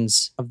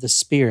intentions of the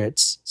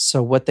spirits.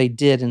 So what they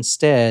did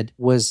instead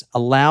was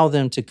allow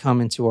them to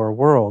come into our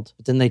world,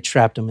 but then they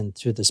trapped them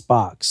into this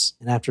box.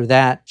 And after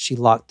that, she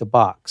locked the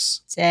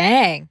box.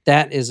 Dang.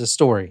 That is a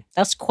story.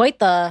 That's quite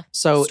the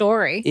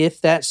story.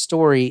 If that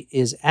story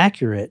is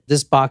accurate,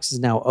 this box is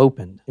now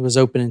opened. It was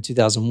opened in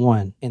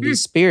 2001. And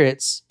these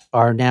spirits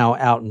are now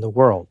out in the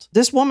world.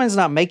 This woman's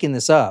not making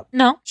this up.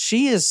 No.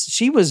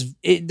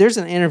 There's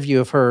an interview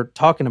of her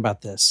talking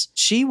about this.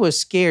 She was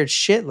scared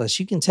shitless.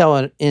 You can tell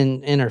it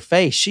in her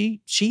face.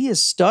 She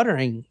is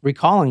stuttering,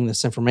 recalling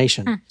this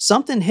information.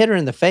 Something hit her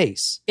in the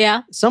face.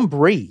 Yeah. Some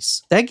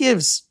breeze. That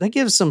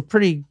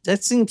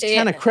seems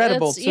kind of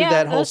credible to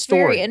that whole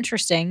story. Very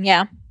interesting.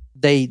 Yeah.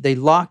 They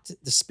locked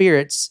the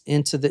spirits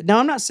into the... Now,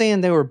 I'm not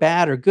saying they were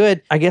bad or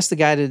good. I guess the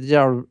guy did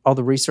all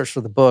the research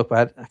for the book,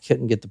 but I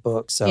couldn't get the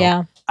book. So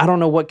yeah. I don't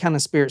know what kind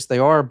of spirits they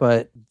are,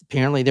 but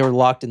apparently they were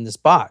locked in this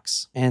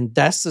box. And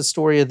that's the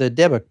story of the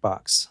Dybbuk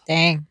box.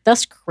 Dang,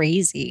 that's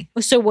crazy.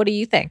 So what do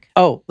you think?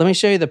 Oh, let me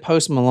show you the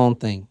Post Malone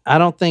thing. I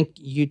don't think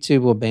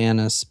YouTube will ban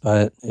us,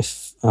 but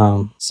if...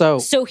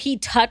 So he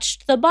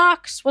touched the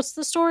box. What's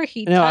the story?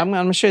 I'm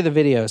going to show you the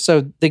video.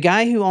 So the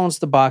guy who owns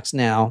the box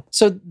now,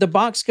 so the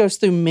box goes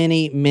through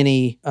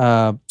many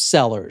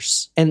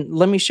sellers. And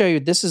let me show you,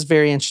 this is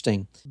very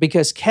interesting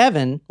because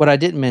Kevin, what I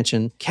didn't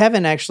mention,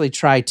 Kevin actually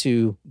tried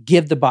to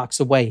give the box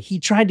away. He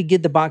tried to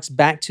give the box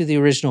back to the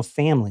original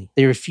family.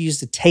 They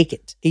refused to take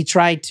it. He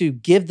tried to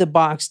give the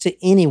box to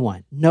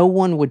anyone. No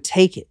one would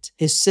take it.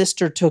 His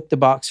sister took the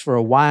box for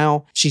a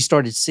while. She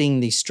started seeing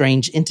these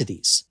strange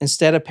entities.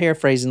 Instead of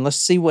paraphrasing, let's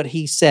see what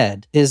he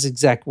said, his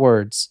exact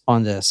words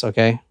on this,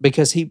 okay?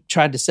 Because he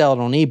tried to sell it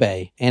on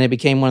eBay, and it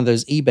became one of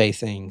those eBay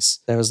things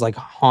that was like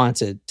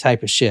haunted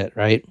type of shit,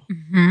 right?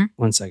 Mm-hmm.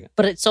 1 second.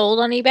 But it sold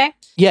on eBay?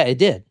 Yeah, it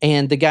did.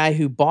 And the guy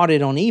who bought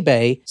it on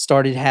eBay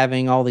started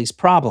having all these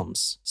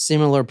problems,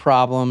 similar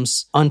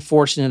problems,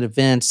 unfortunate unfortunate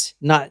events,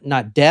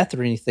 not death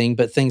or anything,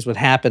 but things would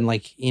happen.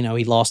 Like, he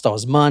lost all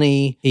his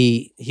money.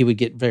 He would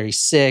get very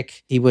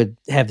sick. He would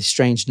have these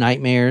strange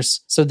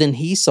nightmares. So then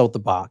he sold the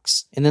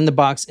box. And then the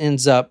box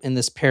ends up in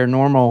this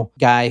paranormal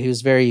guy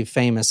who's very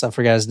famous. I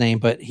forgot his name,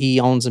 but he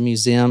owns a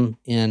museum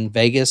in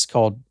Vegas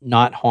called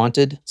Not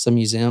Haunted. It's a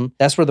museum.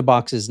 That's where the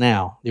box is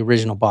now, the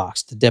original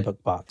box, the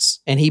Dybbuk box.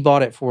 And he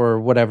bought it for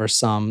whatever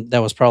sum. That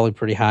was probably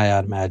pretty high,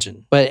 I'd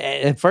imagine. But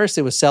at first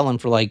it was selling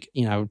for like,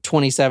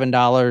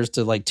 $27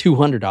 to like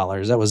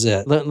 $200. That was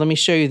it. Let me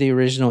show you the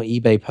original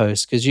eBay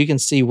post because you can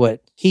see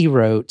what he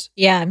wrote.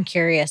 Yeah, I'm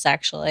curious,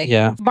 actually.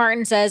 Yeah.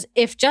 Martin says,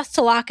 if just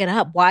to lock it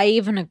up, why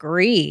even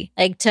agree?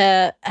 Like,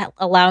 to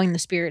allowing the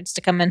spirits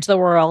to come into the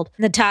world.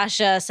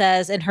 Natasha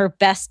says in her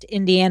best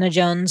Indiana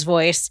Jones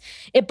voice,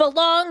 it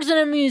belongs in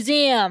a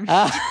museum.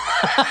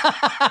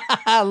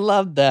 I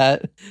love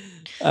that.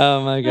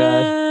 Oh my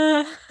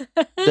God.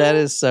 That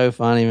is so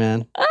funny,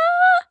 man.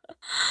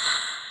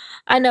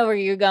 I know where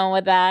you're going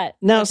with that.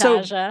 No,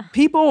 Natasha.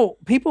 so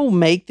people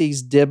make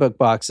these Dybbuk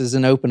boxes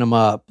and open them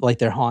up like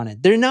they're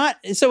haunted. They're not.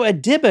 So a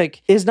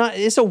Dybbuk is not.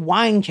 It's a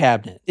wine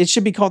cabinet. It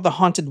should be called the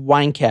haunted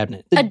wine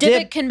cabinet. A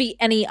Dybbuk can be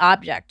any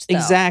object, though.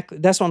 Exactly.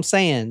 That's what I'm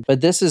saying. But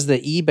this is the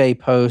eBay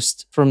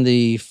post from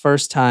the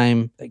first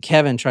time that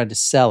Kevin tried to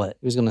sell it.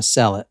 He was going to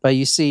sell it, but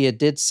you see, it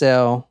did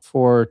sell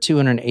for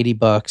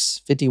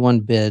 $280, 51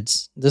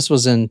 bids. This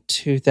was in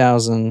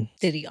 2000.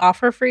 Did he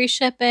offer free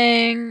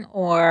shipping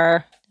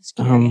or? Just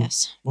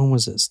curious. When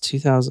was this?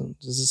 2000.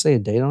 Does it say a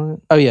date on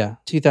it? Oh yeah,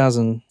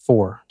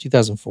 2004.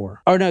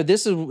 Oh no,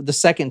 this is the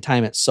second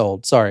time it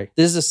sold. Sorry.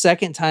 This is the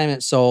second time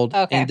it sold.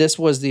 Okay. And this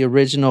was the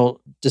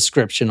original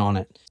description on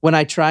it. When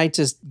I tried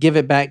to give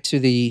it back to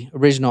the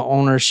original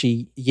owner,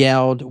 she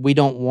yelled, "We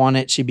don't want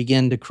it." She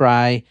began to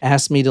cry,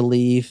 asked me to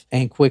leave,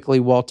 and quickly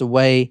walked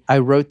away. I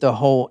wrote the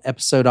whole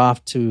episode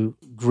off to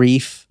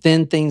grief.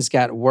 Then things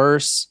got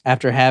worse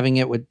after having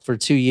it for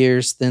 2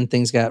 years. Then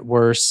things got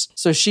worse.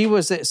 So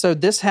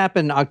this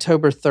happened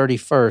October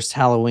 31st,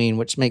 Halloween,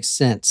 which makes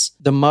sense.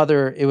 The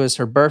mother, it was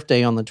her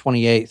birthday on the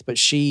 28th, but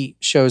she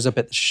shows up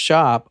at the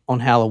shop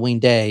on Halloween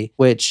Day,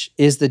 which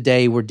is the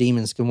day where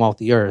demons can walk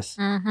the earth.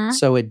 Mm-hmm.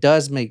 So it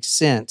does make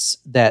sense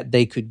that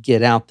they could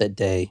get out that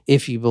day,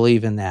 if you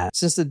believe in that.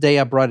 Since the day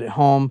I brought it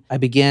home, I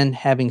began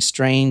having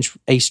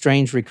a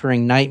strange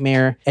recurring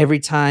nightmare. Every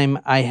time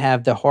I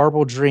have the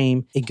horrible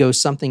dream, it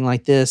goes something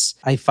like this.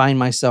 I find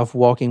myself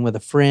walking with a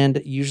friend,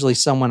 usually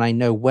someone I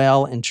know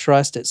well and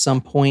trust at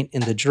some point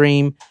in the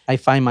dream. I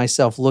find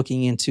myself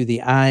looking into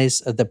the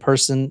eyes of the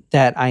person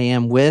that I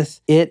am with.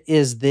 It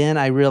is then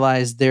I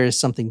realize there is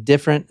something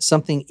different,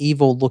 something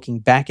evil looking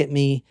back at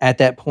me. At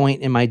that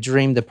point in my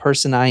dream, the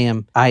person I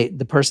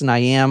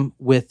am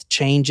with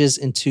changes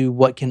into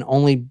what can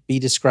only be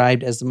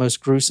described as the most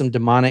gruesome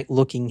demonic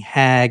looking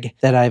hag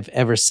that I've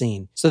ever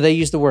seen. So they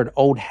use the word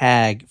old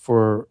hag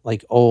for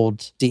like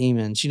old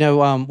demons.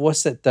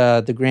 What's that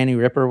the Granny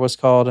Ripper was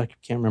called? I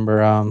can't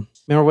remember.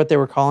 Remember what they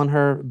were calling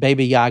her?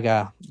 Baby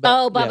Yaga.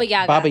 Baba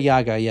Yaga. Baba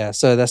Yaga, yeah.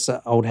 So that's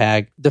the old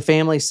hag. The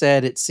family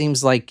said it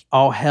seems like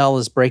all hell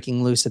is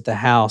breaking loose at the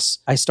house.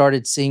 I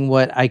started seeing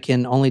what I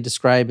can only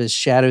describe as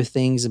shadow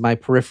things in my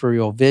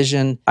peripheral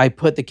vision. I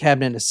put the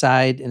cabinet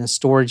aside in a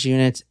storage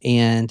unit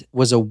and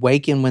was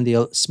awakened when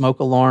the smoke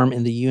alarm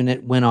in the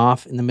unit went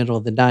off in the middle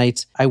of the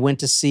night. I went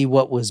to see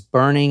what was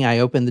burning. I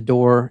opened the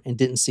door and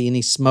didn't see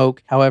any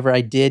smoke. However,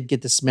 I did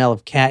get the smell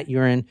of cat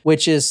urine,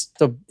 which is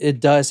it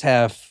does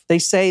have. They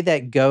say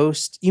that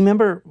ghost. You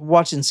remember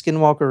watching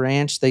Skinwalker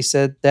Ranch? They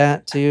said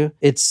that too.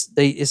 It's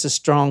a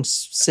strong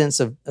scent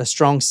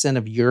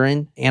of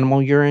urine,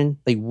 animal urine,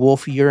 like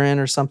wolf urine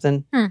or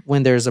something.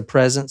 When there's a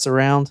presence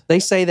around. They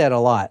say that a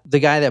lot. The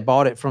guy that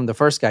bought it from the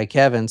first guy,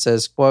 Kevin,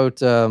 says,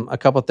 quote, a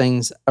couple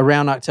things.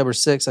 Around October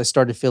 6th, I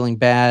started feeling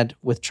bad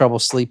with trouble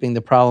sleeping.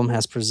 The problem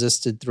has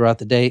persisted throughout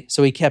the day.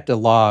 So he kept a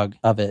log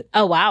of it.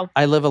 Oh, wow.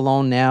 I live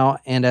alone now,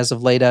 and as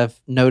of late, I've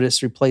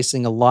noticed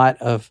replacing a lot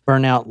of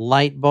burnout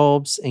light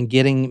bulbs and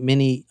getting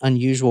many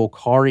unusual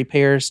car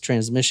repairs,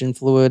 transmission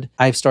fluid.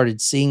 I've started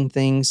seeing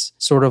things,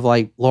 sort of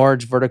like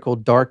large vertical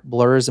dark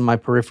blurs in my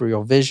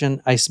peripheral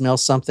vision. I smell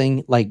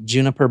something like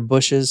juniper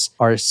bushes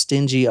or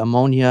stingy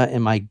ammonia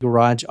in my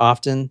garage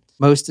often.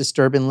 Most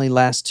disturbingly,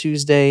 last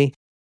Tuesday,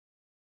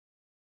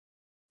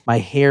 my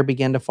hair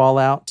began to fall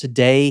out.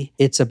 Today,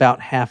 it's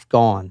about half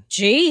gone.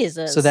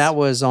 Jesus. So that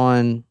was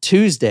on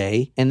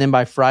Tuesday, and then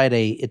by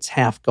Friday, it's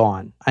half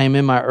gone. I am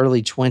in my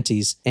early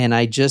 20s, and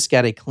I just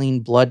got a clean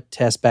blood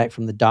test back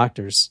from the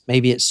doctors.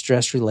 Maybe it's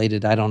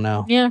stress-related. I don't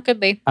know. Yeah, it could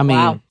be. I mean,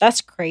 wow, that's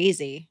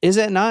crazy. Is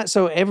it not?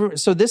 So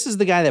this is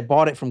the guy that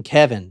bought it from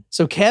Kevin.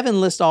 So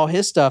Kevin lists all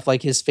his stuff,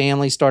 like his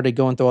family started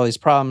going through all these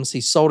problems. He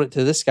sold it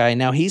to this guy.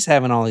 Now he's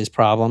having all these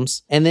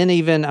problems. And then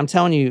even, I'm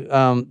telling you,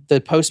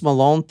 the Post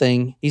Malone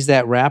thing, he's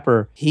that rapper.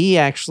 He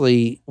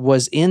actually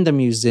was in the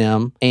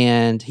museum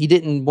and he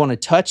didn't want to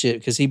touch it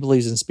because he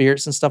believes in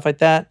spirits and stuff like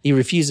that. He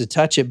refused to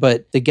touch it,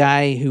 but the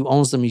guy who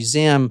owns the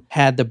museum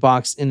had the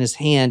box in his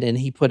hand and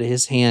he put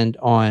his hand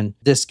on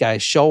this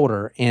guy's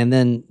shoulder and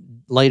then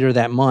later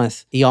that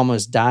month, he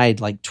almost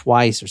died like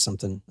twice or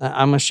something.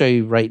 I'm going to show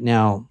you right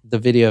now the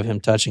video of him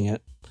touching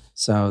it.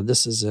 So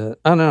this is it.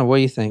 I don't know. What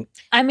do you think?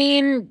 I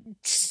mean,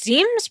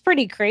 seems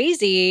pretty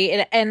crazy.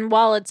 And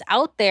while it's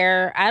out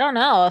there, I don't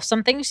know.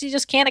 Some things you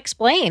just can't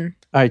explain.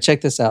 All right,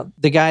 check this out.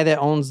 The guy that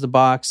owns the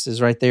box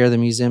is right there, the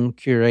museum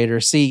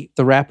curator. See,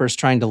 the rapper's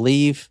trying to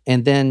leave,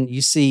 and then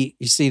you see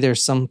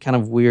there's some kind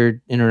of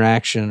weird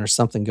interaction or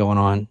something going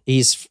on.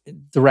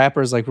 The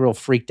rapper's like real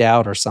freaked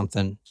out or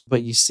something,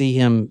 but you see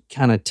him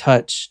kind of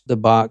touch the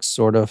box,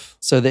 sort of.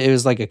 So that it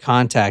was like a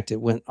contact.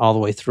 It went all the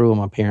way through him,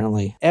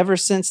 apparently. Ever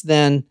since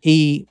then,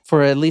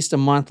 for at least a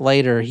month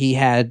later, he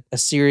had a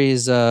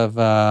series of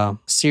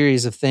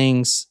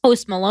things.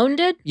 Post Malone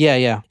did?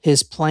 Yeah.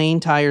 His plane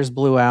tires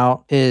blew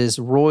out.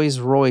 His Rolls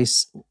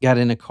Royce got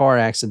in a car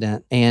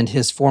accident, and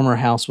his former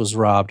house was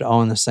robbed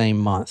all in the same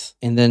month.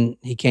 And then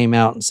he came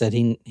out and said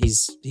he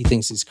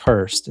thinks he's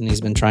cursed, and he's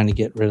been trying to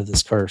get rid of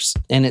this curse.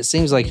 And it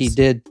seems like he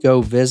did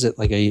go visit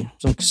like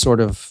some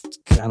sort of,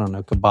 I don't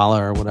know,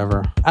 Kabbalah or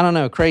whatever. I don't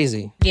know,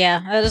 crazy.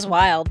 Yeah, that is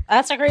wild.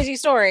 That's a crazy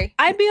story.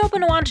 I'd be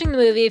open to watching the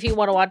movie if you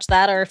want to watch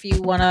that, or if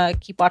you want to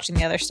keep watching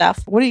the other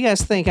stuff. What do you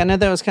guys think? I know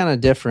that was kind of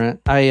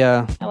different.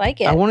 I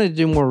like it. I wanted to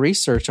do more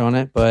research on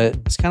it, but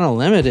it's kind of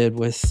limited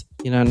with,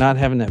 not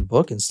having that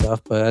book and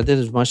stuff, but I did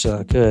as much as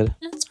I could.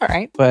 That's all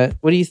right. But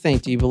what do you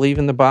think? Do you believe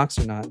in the box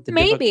or not?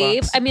 Maybe.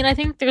 I mean, I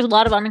think there's a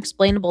lot of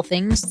unexplainable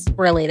things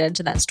related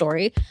to that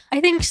story. I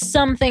think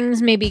some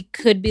things maybe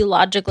could be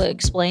logically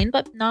explained,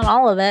 but not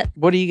all of it.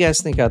 What do you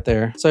guys think out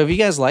there? So if you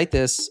guys like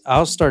this,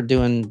 I'll start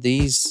doing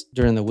these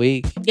during the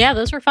week. Yeah,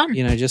 those were fun.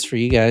 Just for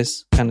you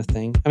guys kind of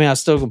thing. I mean, I'll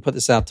still gonna put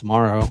this out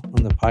tomorrow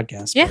on the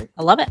podcast. Yeah,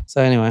 I love it.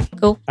 So anyway.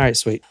 Cool. All right,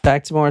 sweet.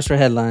 Back to Morris for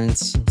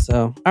headlines.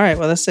 So, all right,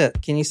 well, that's it.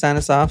 Can you sign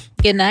us off?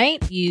 Good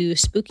night, you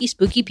spooky,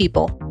 spooky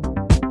people.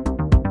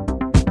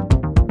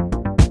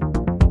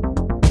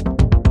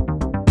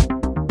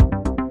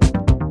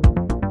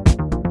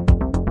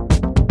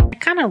 I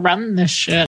kind of run this shit.